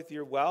Lord with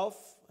your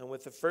wealth and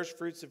with the first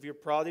fruits of your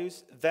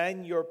produce.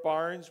 Then your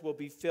barns will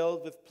be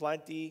filled with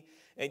plenty,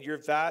 and your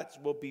vats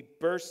will be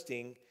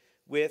bursting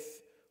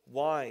with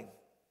wine.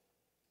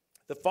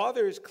 The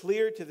Father is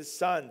clear to the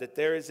Son that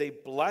there is a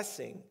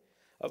blessing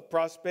of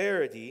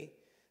prosperity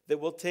that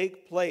will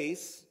take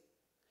place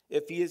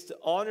if he is to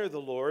honor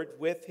the Lord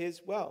with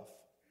his wealth.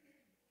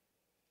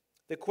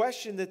 The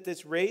question that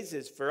this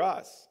raises for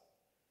us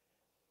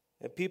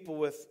and people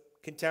with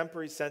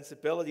contemporary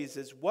sensibilities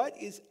is, what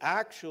is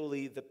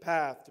actually the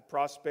path to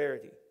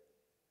prosperity?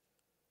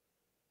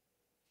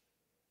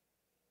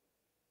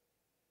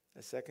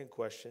 A second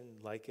question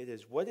like it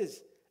is, what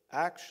is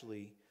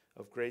actually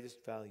of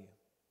greatest value?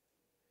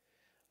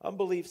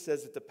 Unbelief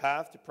says that the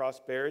path to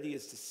prosperity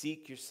is to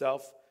seek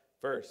yourself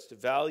first, to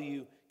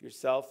value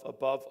yourself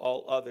above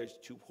all others,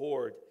 to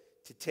hoard,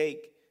 to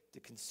take,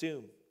 to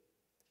consume.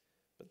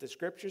 But the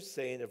scriptures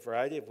say in a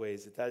variety of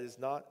ways that that is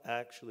not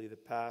actually the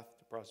path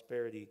to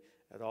prosperity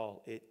at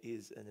all. It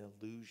is an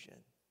illusion.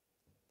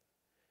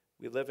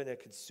 We live in a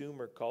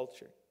consumer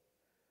culture.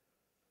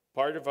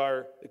 Part of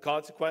the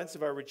consequence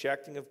of our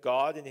rejecting of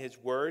God and his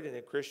word in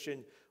a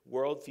Christian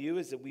worldview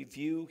is that we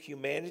view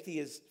humanity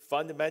as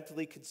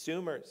fundamentally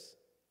consumers.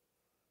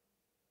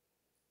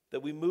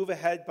 That we move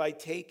ahead by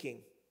taking.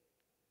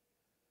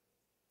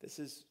 This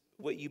is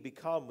what you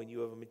become when you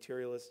have a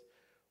materialist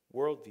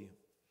worldview.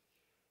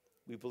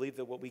 We believe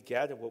that what we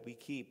get and what we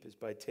keep is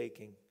by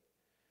taking.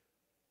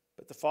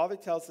 But the Father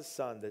tells the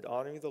Son that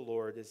honoring the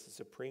Lord is the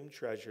supreme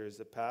treasure, is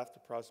the path to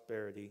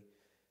prosperity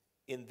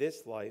in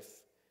this life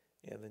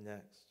and the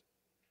next.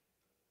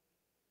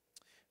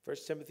 1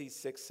 Timothy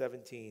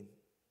 6:17,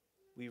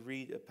 we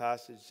read a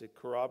passage that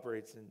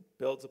corroborates and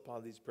builds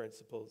upon these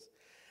principles.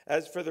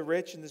 As for the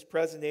rich in this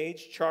present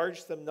age,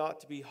 charge them not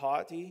to be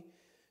haughty,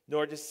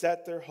 nor to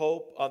set their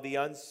hope on the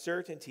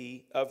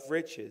uncertainty of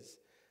riches,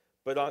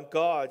 but on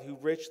God, who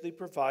richly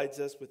provides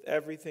us with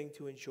everything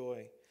to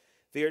enjoy.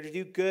 They are to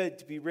do good,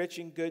 to be rich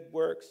in good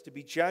works, to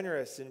be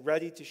generous and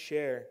ready to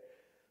share,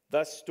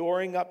 thus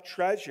storing up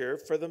treasure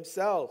for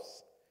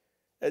themselves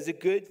as a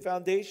good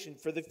foundation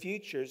for the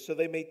future, so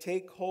they may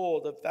take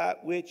hold of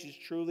that which is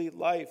truly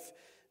life.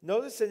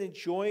 Notice that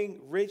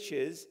enjoying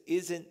riches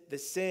isn't the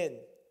sin,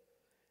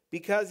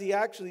 because he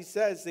actually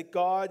says that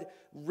God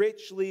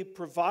richly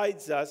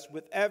provides us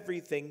with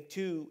everything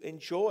to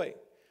enjoy.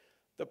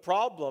 The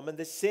problem and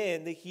the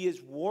sin that he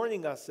is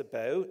warning us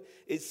about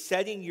is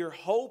setting your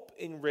hope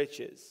in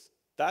riches.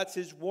 That's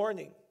his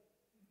warning.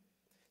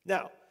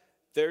 Now,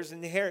 there's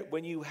inherent,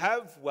 when you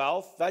have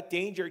wealth, that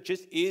danger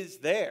just is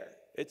there.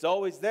 It's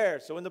always there.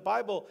 So when the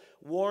Bible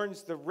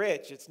warns the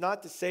rich, it's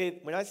not to say,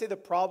 when I say the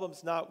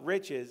problem's not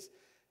riches,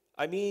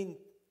 I mean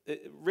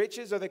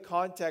riches are the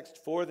context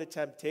for the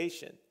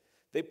temptation.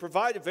 They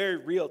provide a very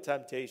real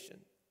temptation.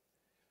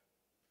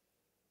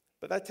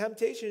 But that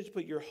temptation is to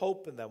put your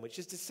hope in them, which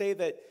is to say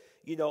that,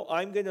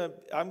 I'm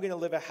gonna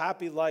live a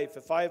happy life.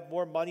 If I have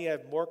more money, I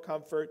have more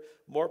comfort,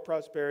 more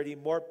prosperity,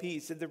 more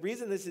peace. And the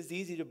reason this is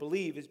easy to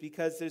believe is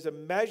because there's a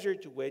measure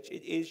to which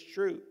it is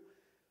true.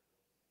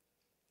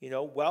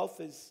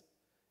 Wealth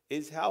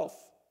is health.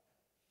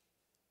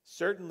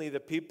 Certainly the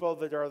people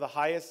that are the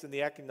highest in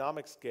the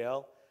economic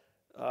scale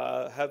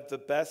have the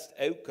best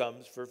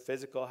outcomes for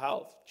physical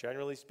health,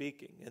 generally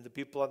speaking. And the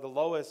people on the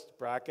lowest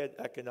bracket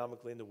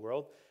economically in the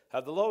world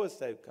have the lowest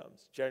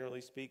outcomes,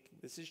 generally speaking.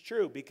 This is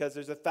true because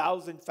there's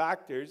 1,000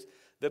 factors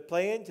that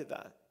play into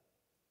that.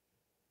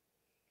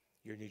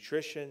 Your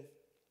nutrition,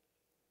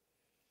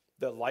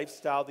 the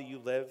lifestyle that you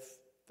live,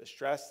 the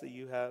stress that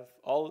you have,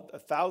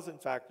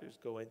 1,000 factors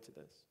go into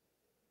this.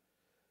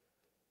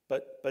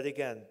 But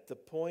again, the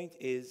point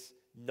is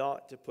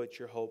not to put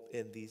your hope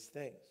in these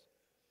things.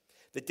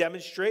 The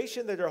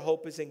demonstration that our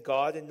hope is in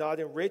God and not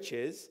in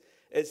riches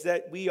is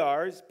that we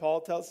are, as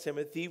Paul tells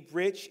Timothy,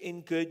 rich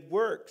in good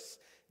works,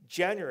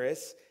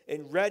 generous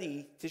and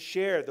ready to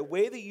share. The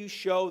way that you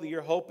show that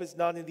your hope is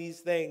not in these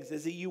things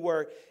is that you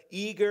are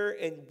eager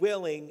and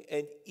willing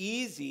and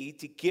easy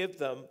to give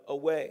them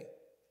away.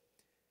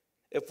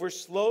 If we're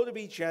slow to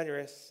be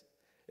generous,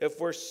 if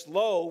we're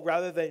slow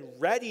rather than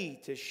ready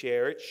to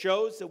share, it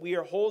shows that we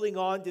are holding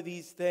on to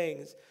these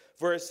things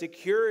for a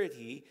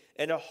security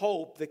and a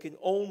hope that can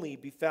only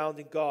be found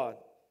in God.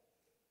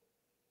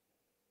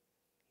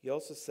 He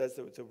also says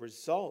that the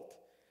result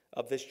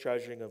of this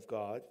treasuring of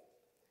God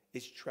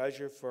is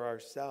treasure for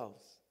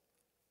ourselves,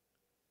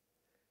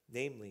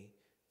 namely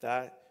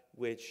that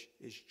which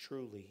is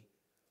truly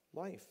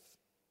life.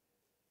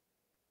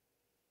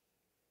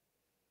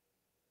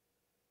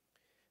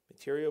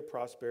 Material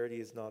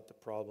prosperity is not the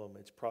problem.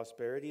 It's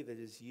prosperity that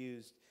is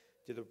used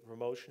to the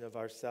promotion of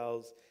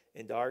ourselves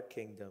and our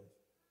kingdom.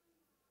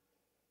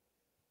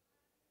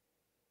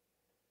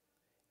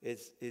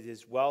 It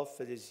is wealth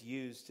that is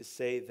used to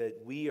say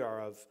that we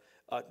are of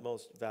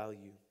utmost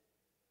value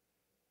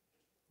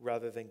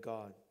rather than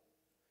God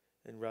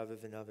and rather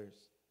than others.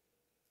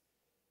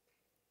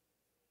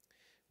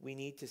 we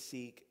need to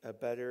seek a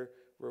better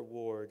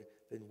reward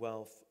than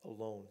wealth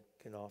alone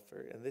can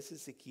offer. And this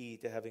is the key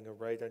to having a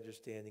right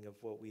understanding of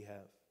what we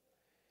have.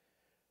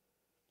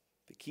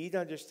 The key to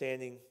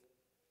understanding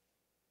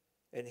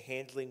and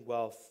handling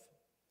wealth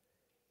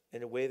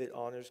in a way that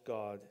honors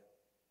God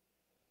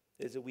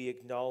is that we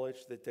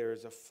acknowledge that there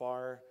is a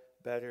far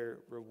better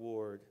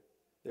reward,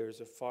 there is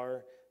a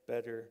far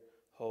better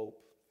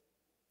hope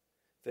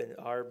than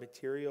our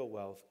material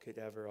wealth could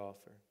ever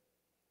offer.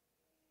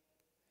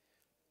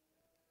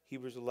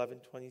 Hebrews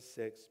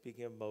 11:26,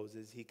 speaking of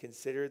Moses, he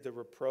considered the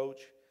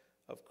reproach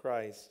of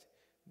Christ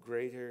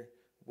greater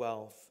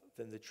wealth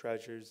than the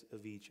treasures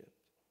of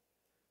Egypt,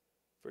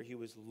 for he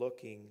was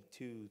looking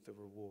to the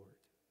reward.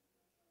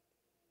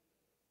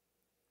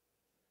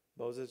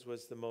 Moses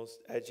was the most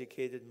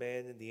educated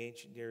man in the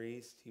ancient Near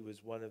East. He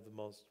was one of the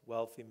most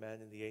wealthy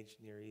men in the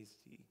ancient Near East.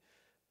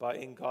 But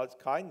in God's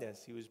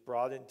kindness, he was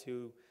brought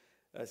into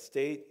a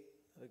state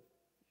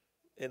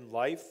in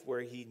life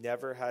where he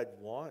never had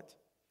want,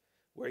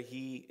 where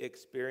he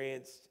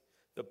experienced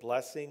the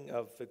blessing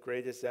of the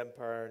greatest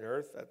empire on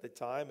earth at the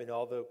time and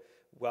all the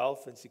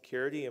wealth and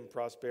security and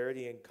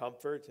prosperity and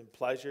comfort and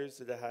pleasures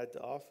that it had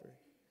to offer.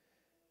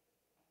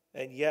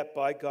 And yet,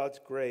 by God's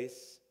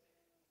grace,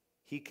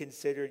 he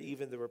considered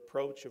even the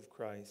reproach of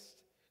Christ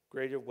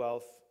greater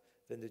wealth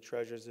than the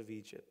treasures of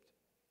Egypt.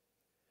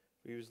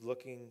 He was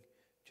looking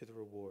to the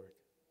reward.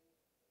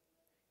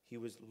 He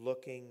was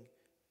looking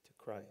to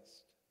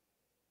Christ.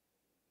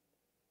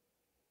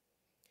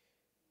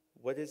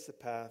 What is the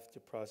path to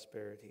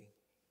prosperity?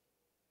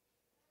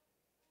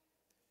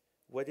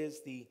 What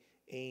is the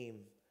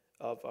aim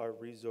of our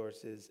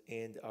resources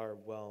and our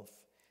wealth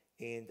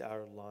and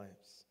our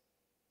lives?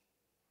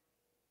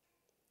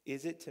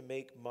 Is it to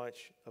make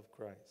much of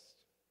Christ?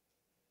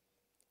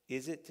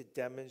 Is it to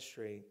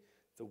demonstrate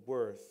the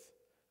worth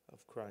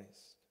of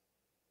Christ?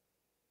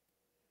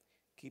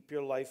 Keep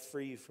your life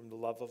free from the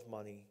love of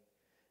money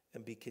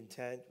and be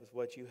content with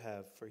what you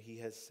have, for he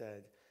has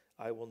said,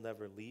 I will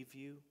never leave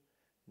you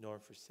nor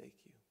forsake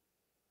you.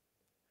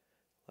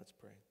 Let's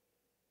pray.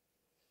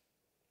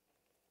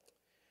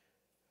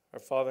 Our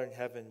Father in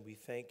heaven, we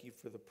thank you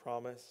for the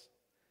promise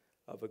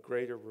of a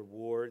greater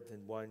reward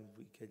than one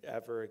we could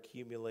ever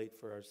accumulate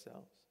for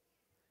ourselves.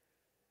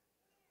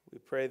 We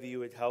pray that you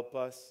would help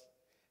us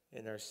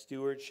in our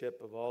stewardship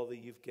of all that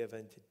you've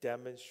given to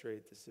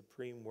demonstrate the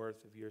supreme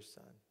worth of your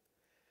Son.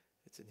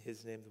 It's in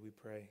his name that we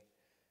pray.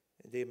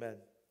 And amen.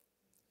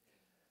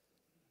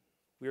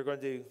 We are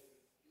going to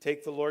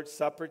take the Lord's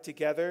Supper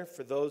together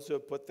for those who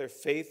have put their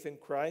faith in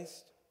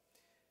Christ.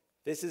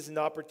 This is an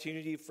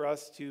opportunity for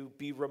us to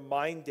be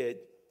reminded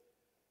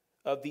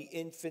of the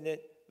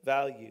infinite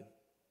value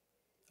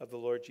of the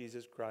Lord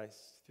Jesus Christ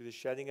through the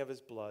shedding of his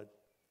blood,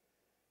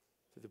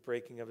 through the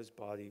breaking of his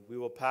body. We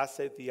will pass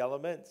out the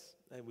elements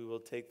and we will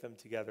take them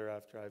together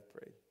after I've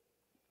prayed.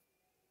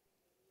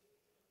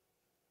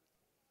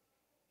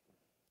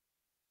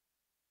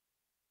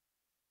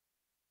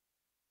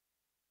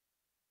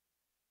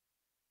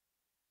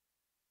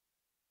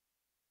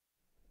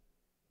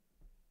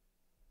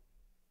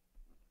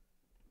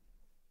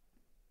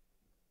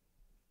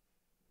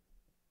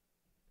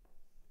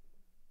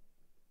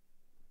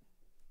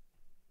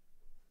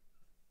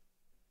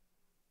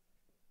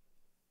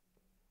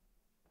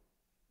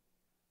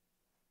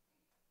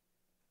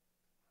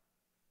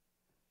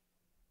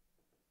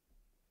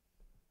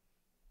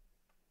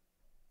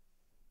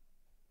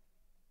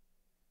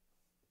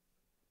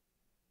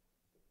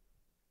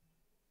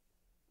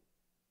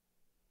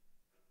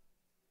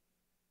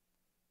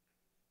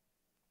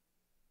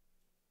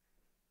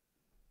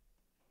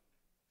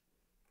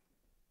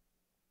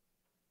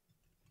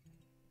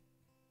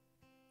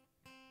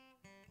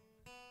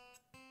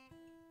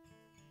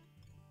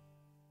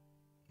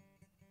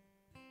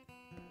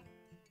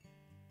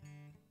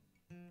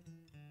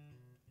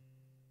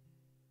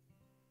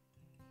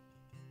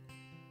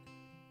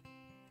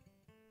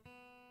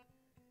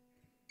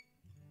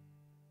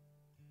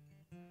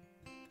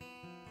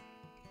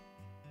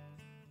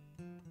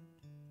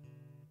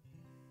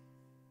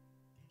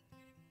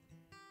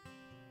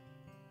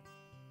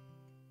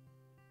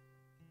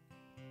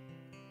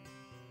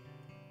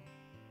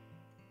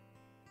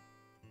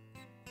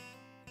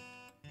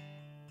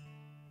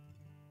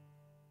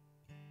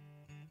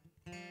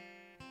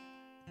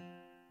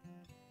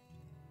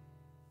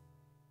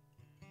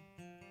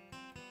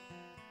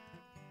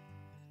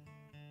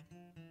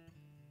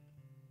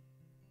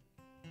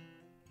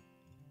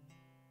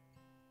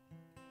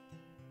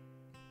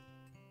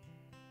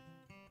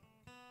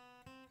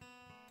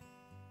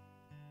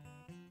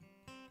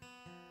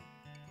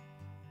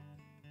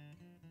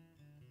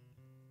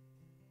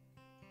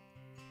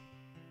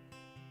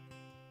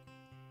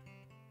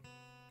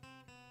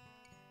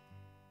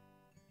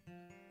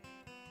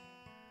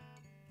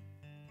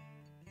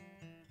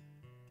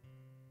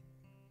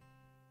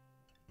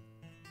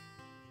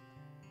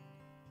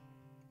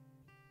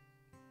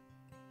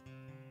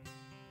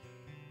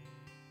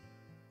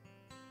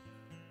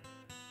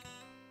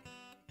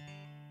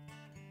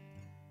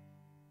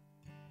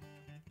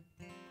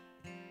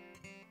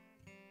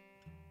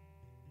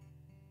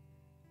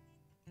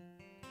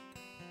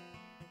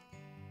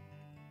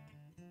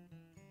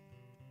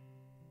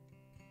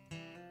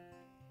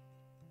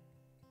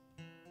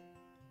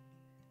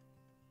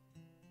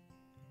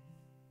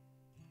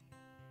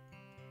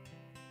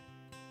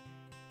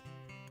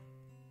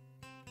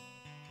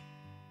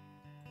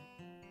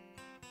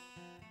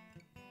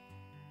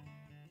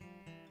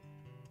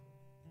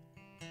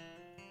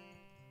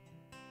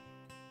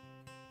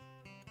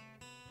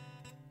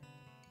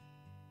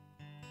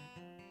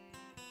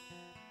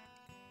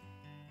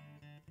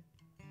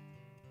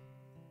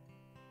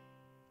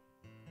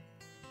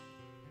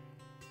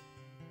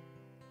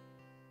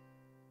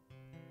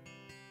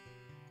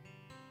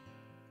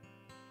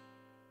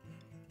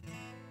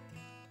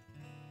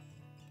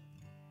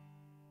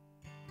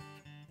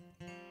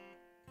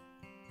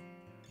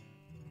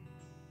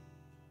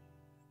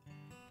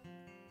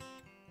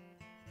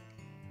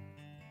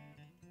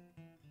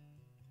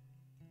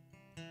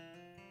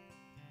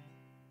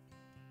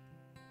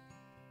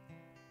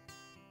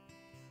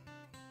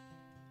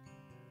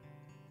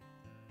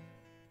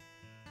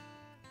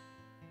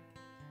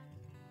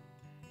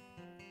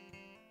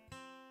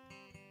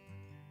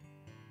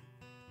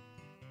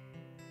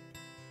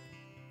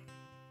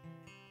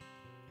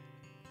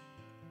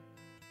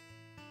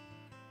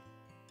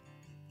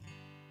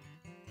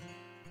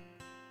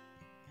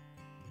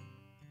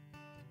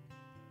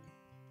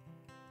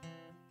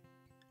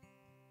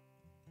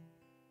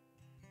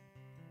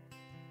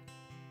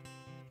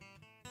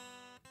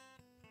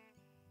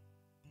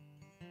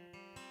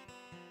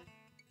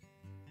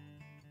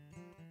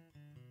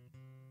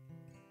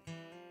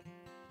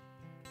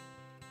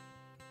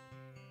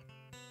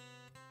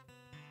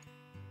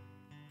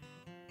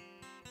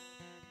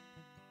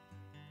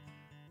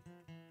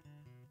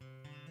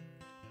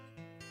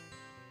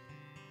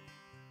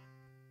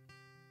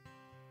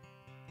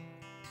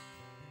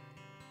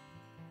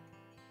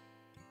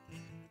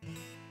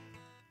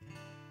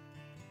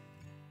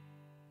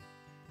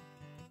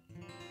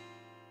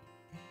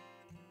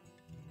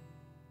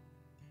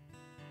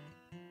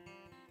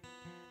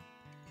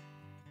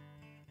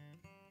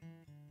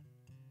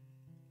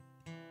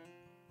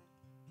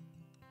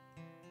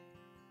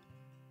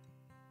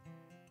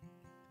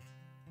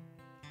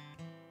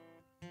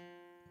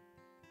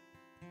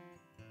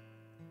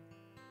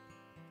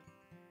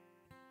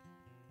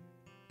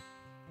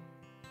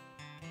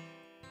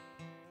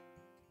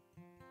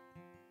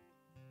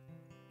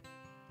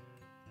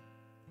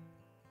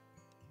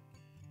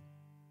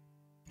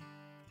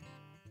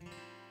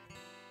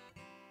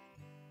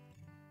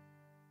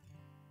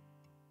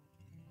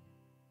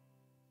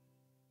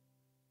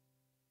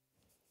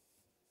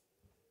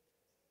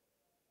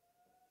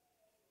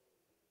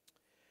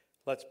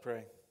 Let's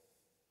pray.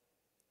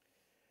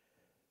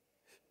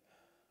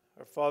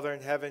 Our Father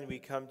in heaven, we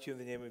come to you in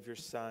the name of your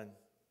Son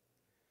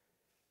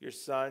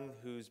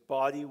whose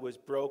body was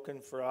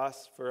broken for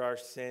us, for our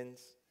sins,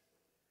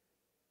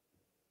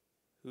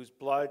 whose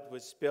blood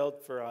was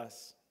spilled for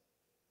us,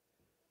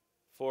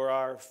 for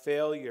our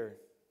failure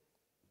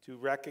to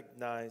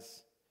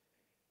recognize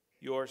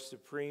your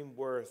supreme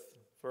worth,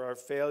 for our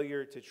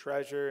failure to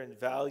treasure and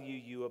value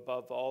you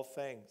above all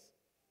things.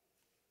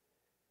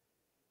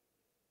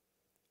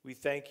 We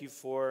thank you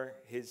for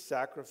his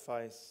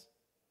sacrifice,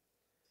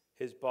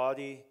 his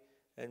body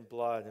and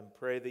blood, and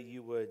pray that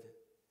you would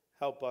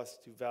help us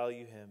to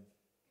value him,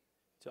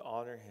 to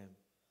honor him.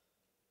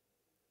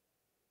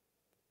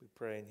 We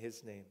pray in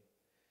his name.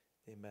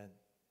 Amen.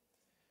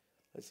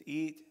 Let's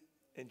eat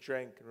and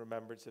drink in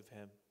remembrance of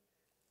him.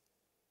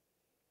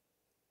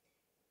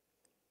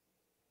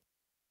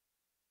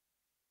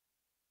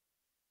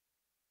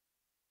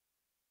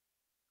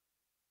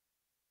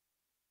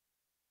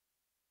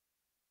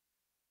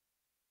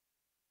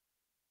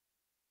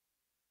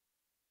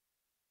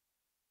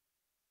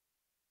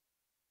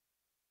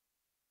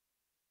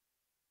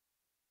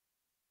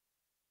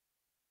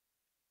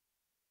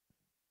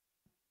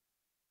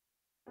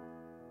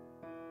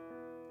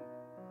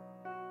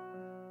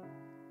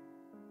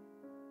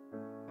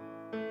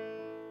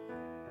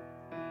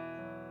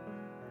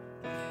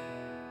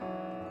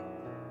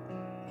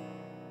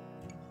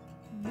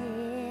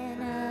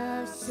 Man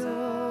of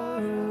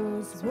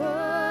sorrows, what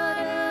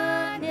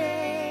a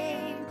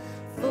name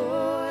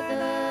for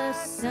the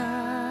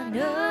Son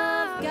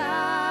of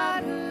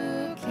God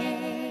who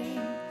came,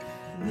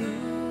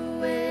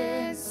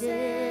 ruined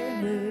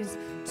sinners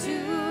to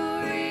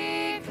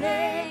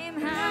reclaim.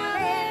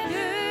 Hallelujah,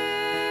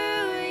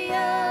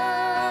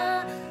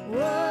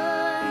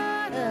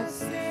 what a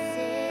Savior.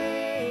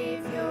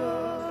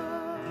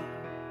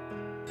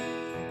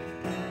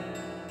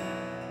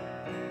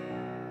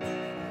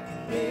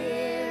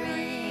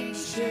 Bearing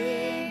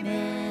shame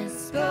and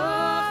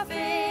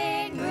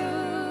scoffing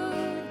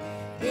rude,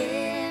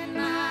 in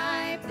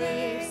my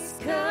place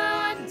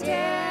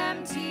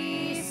condemned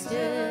he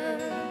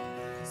stood,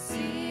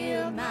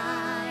 sealed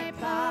my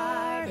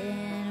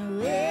pardon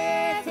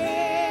with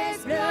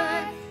his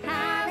blood.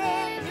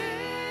 Hallelujah,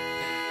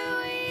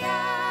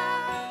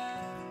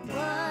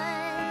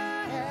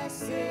 what a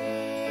Savior.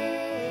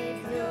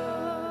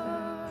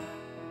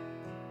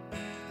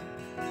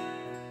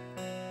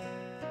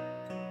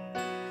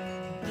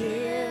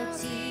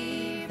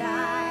 Guilty,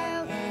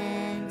 vile,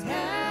 and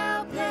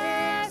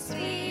helpless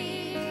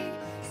we,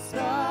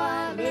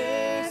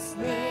 spotless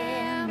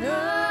Lamb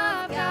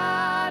of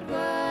God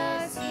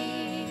was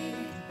he,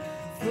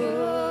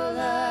 full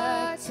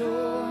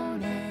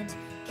atonement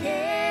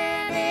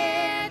can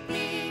it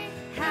be?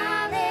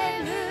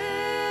 Hallelujah,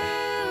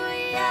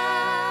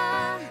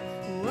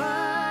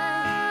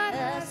 what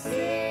a Savior.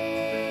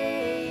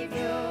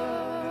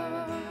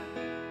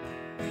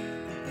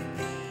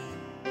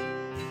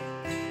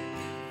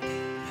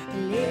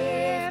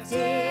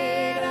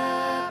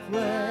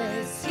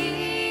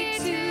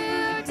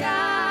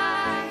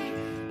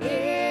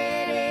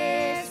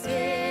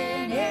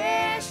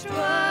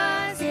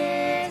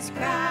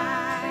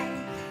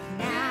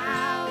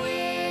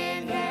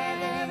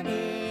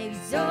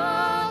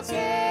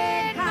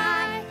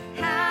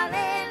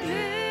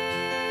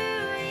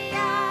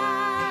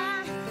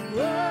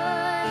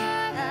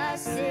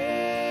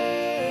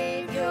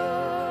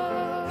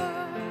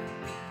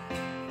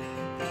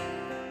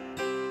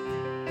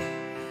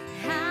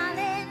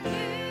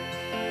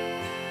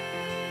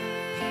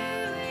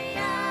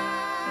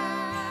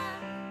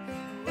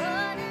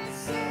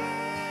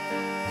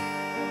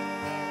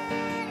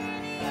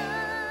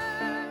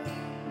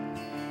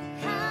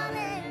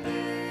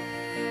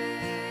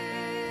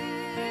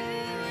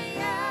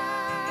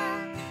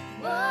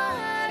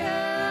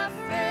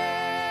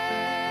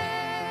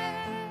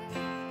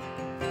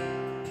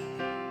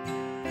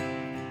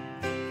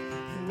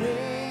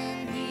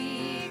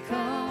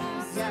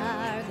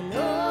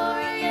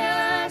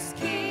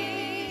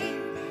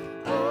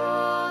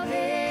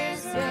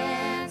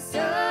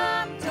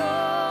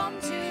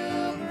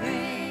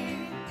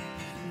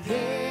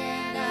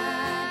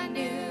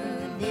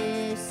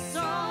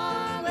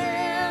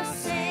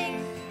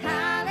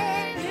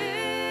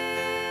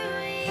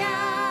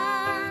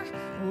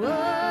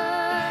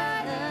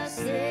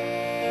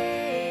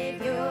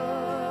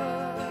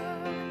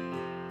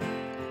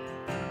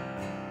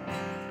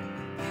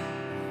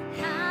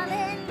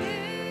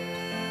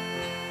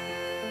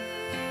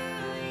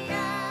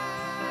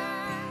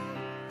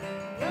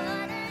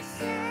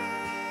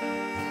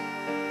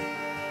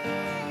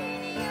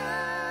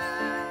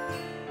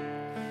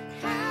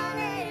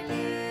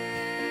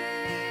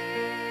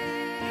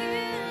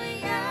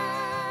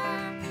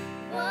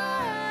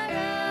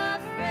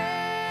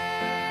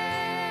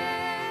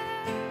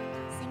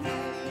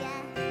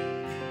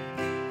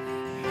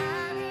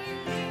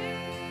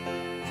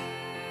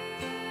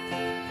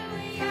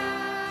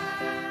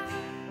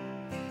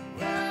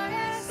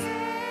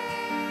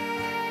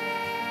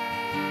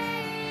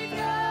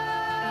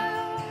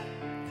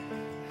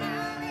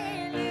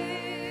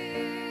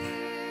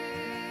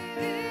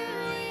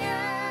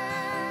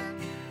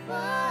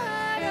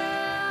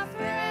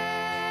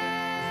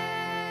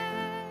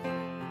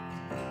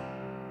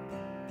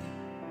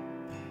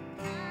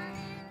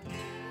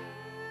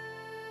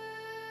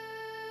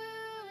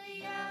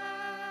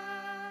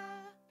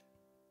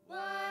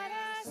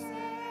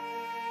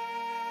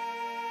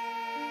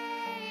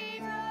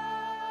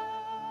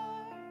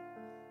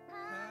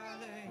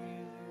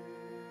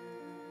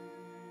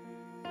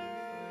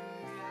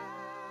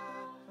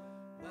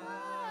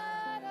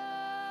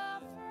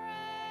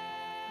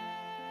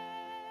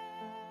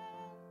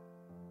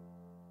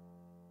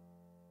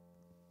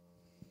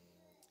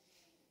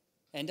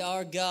 And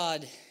our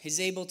God is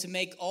able to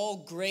make all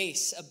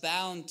grace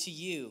abound to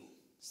you,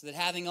 so that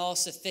having all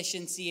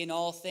sufficiency in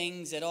all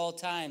things at all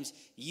times,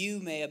 you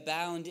may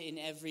abound in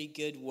every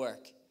good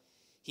work.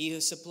 He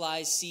who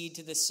supplies seed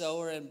to the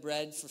sower and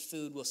bread for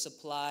food will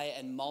supply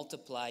and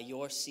multiply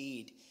your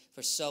seed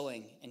for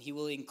sowing, and he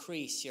will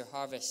increase your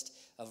harvest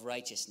of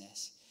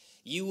righteousness.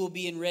 You will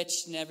be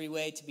enriched in every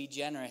way to be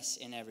generous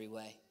in every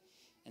way.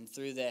 And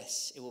through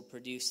this, it will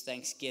produce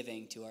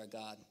thanksgiving to our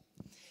God.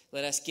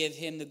 Let us give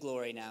him the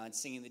glory now in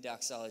singing the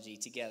doxology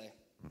together.